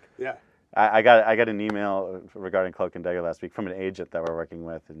of like. Yeah. I got an email regarding Cloak and Dagger last week from an agent that we're working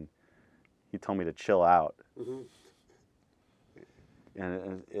with, and he told me to chill out. Mm-hmm.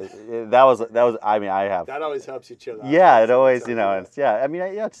 And that was. I mean, I have. That always helps you chill out. Yeah, it always, I mean,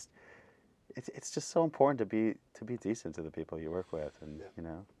 it's just so important to be decent to the people you work with, and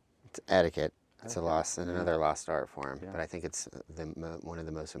It's etiquette. It's another lost art form, but I think it's one of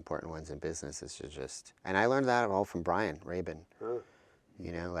the most important ones in business. Is to just, and I learned that all from Brian Rabin.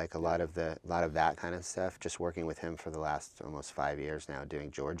 Like a lot of that kind of stuff. Just working with him for the last almost 5 years now,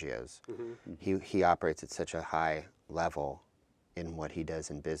 doing Giorgio's. Mm-hmm. He operates at such a high level in what he does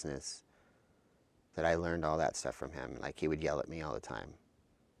in business that I learned all that stuff from him. Like he would yell at me all the time.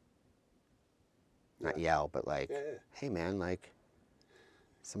 Not yell, but like, hey man, like.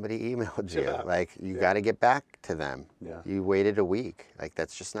 Somebody emailed you. Like, you got to get back to them. Yeah. You waited a week. Like,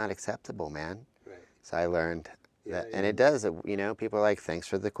 that's just not acceptable, man. Right. So I learned And it does. People are like, thanks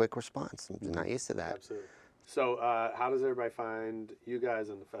for the quick response. I'm not used to that. Absolutely. So how does everybody find you guys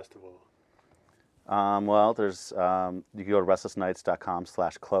in the festival? Well, there's you can go to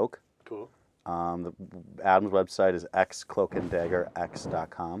restlessnights.com/cloak. Cool. Adam's website is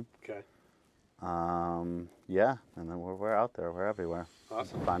xcloakandaggerx.com. Okay. Yeah, and then we're out there. We're everywhere.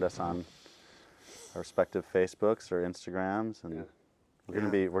 Awesome. You can find us on our respective Facebooks or Instagrams, and we're gonna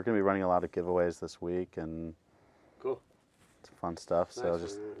be running a lot of giveaways this week, and cool. It's fun stuff. So Nice.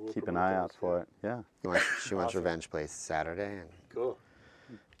 just We'll keep an promote eye those, out for it. Yeah. She wants Revenge Place Saturday, and Cool.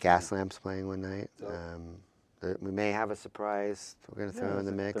 Gaslamps playing one night. Dope. We may have a surprise we're going to throw in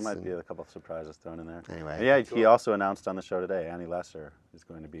the mix. There might and- be a couple of surprises thrown in there. Anyway. And yeah, he also announced on the show today, Annie Lesser is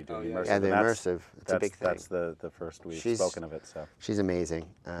going to be doing immersive. Yeah, the and that's- immersive. It's a big thing. That's the first we've spoken of it. So she's amazing.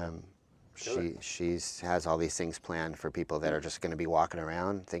 She has all these things planned for people that are just going to be walking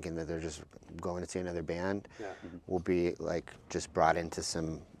around thinking that they're just going to see another band. Yeah. Will be like just brought into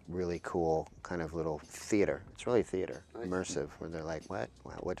some really cool kind of little theater. It's really theater, immersive, where they're like,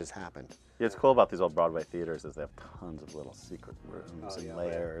 what just happened? Yeah, it's cool about these old Broadway theaters is they have tons of little secret rooms and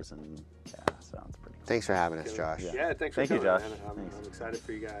layers, and sounds pretty cool. Thanks for having us, Josh. Yeah, thanks for Thank you, coming, Josh. man. I'm excited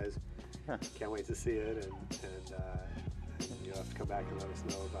for you guys. Yeah. Can't wait to see it, and you'll have to come back and let us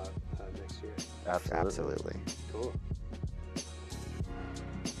know about next year. Absolutely. Cool.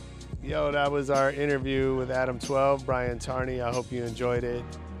 Yo, that was our interview with Adam 12, Brian Tarney. I hope you enjoyed it.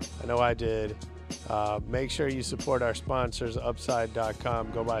 I know I did. Make sure you support our sponsors,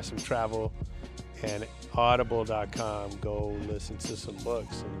 Upside.com. Go buy some travel, and Audible.com. Go listen to some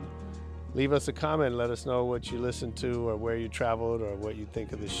books, and leave us a comment. Let us know what you listened to, or where you traveled, or what you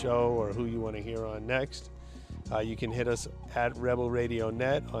think of the show, or who you want to hear on next. You can hit us at Rebel Radio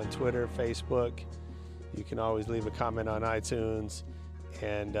Net on Twitter, Facebook. You can always leave a comment on iTunes.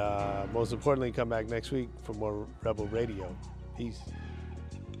 And most importantly, come back next week for more Rebel Radio. Peace.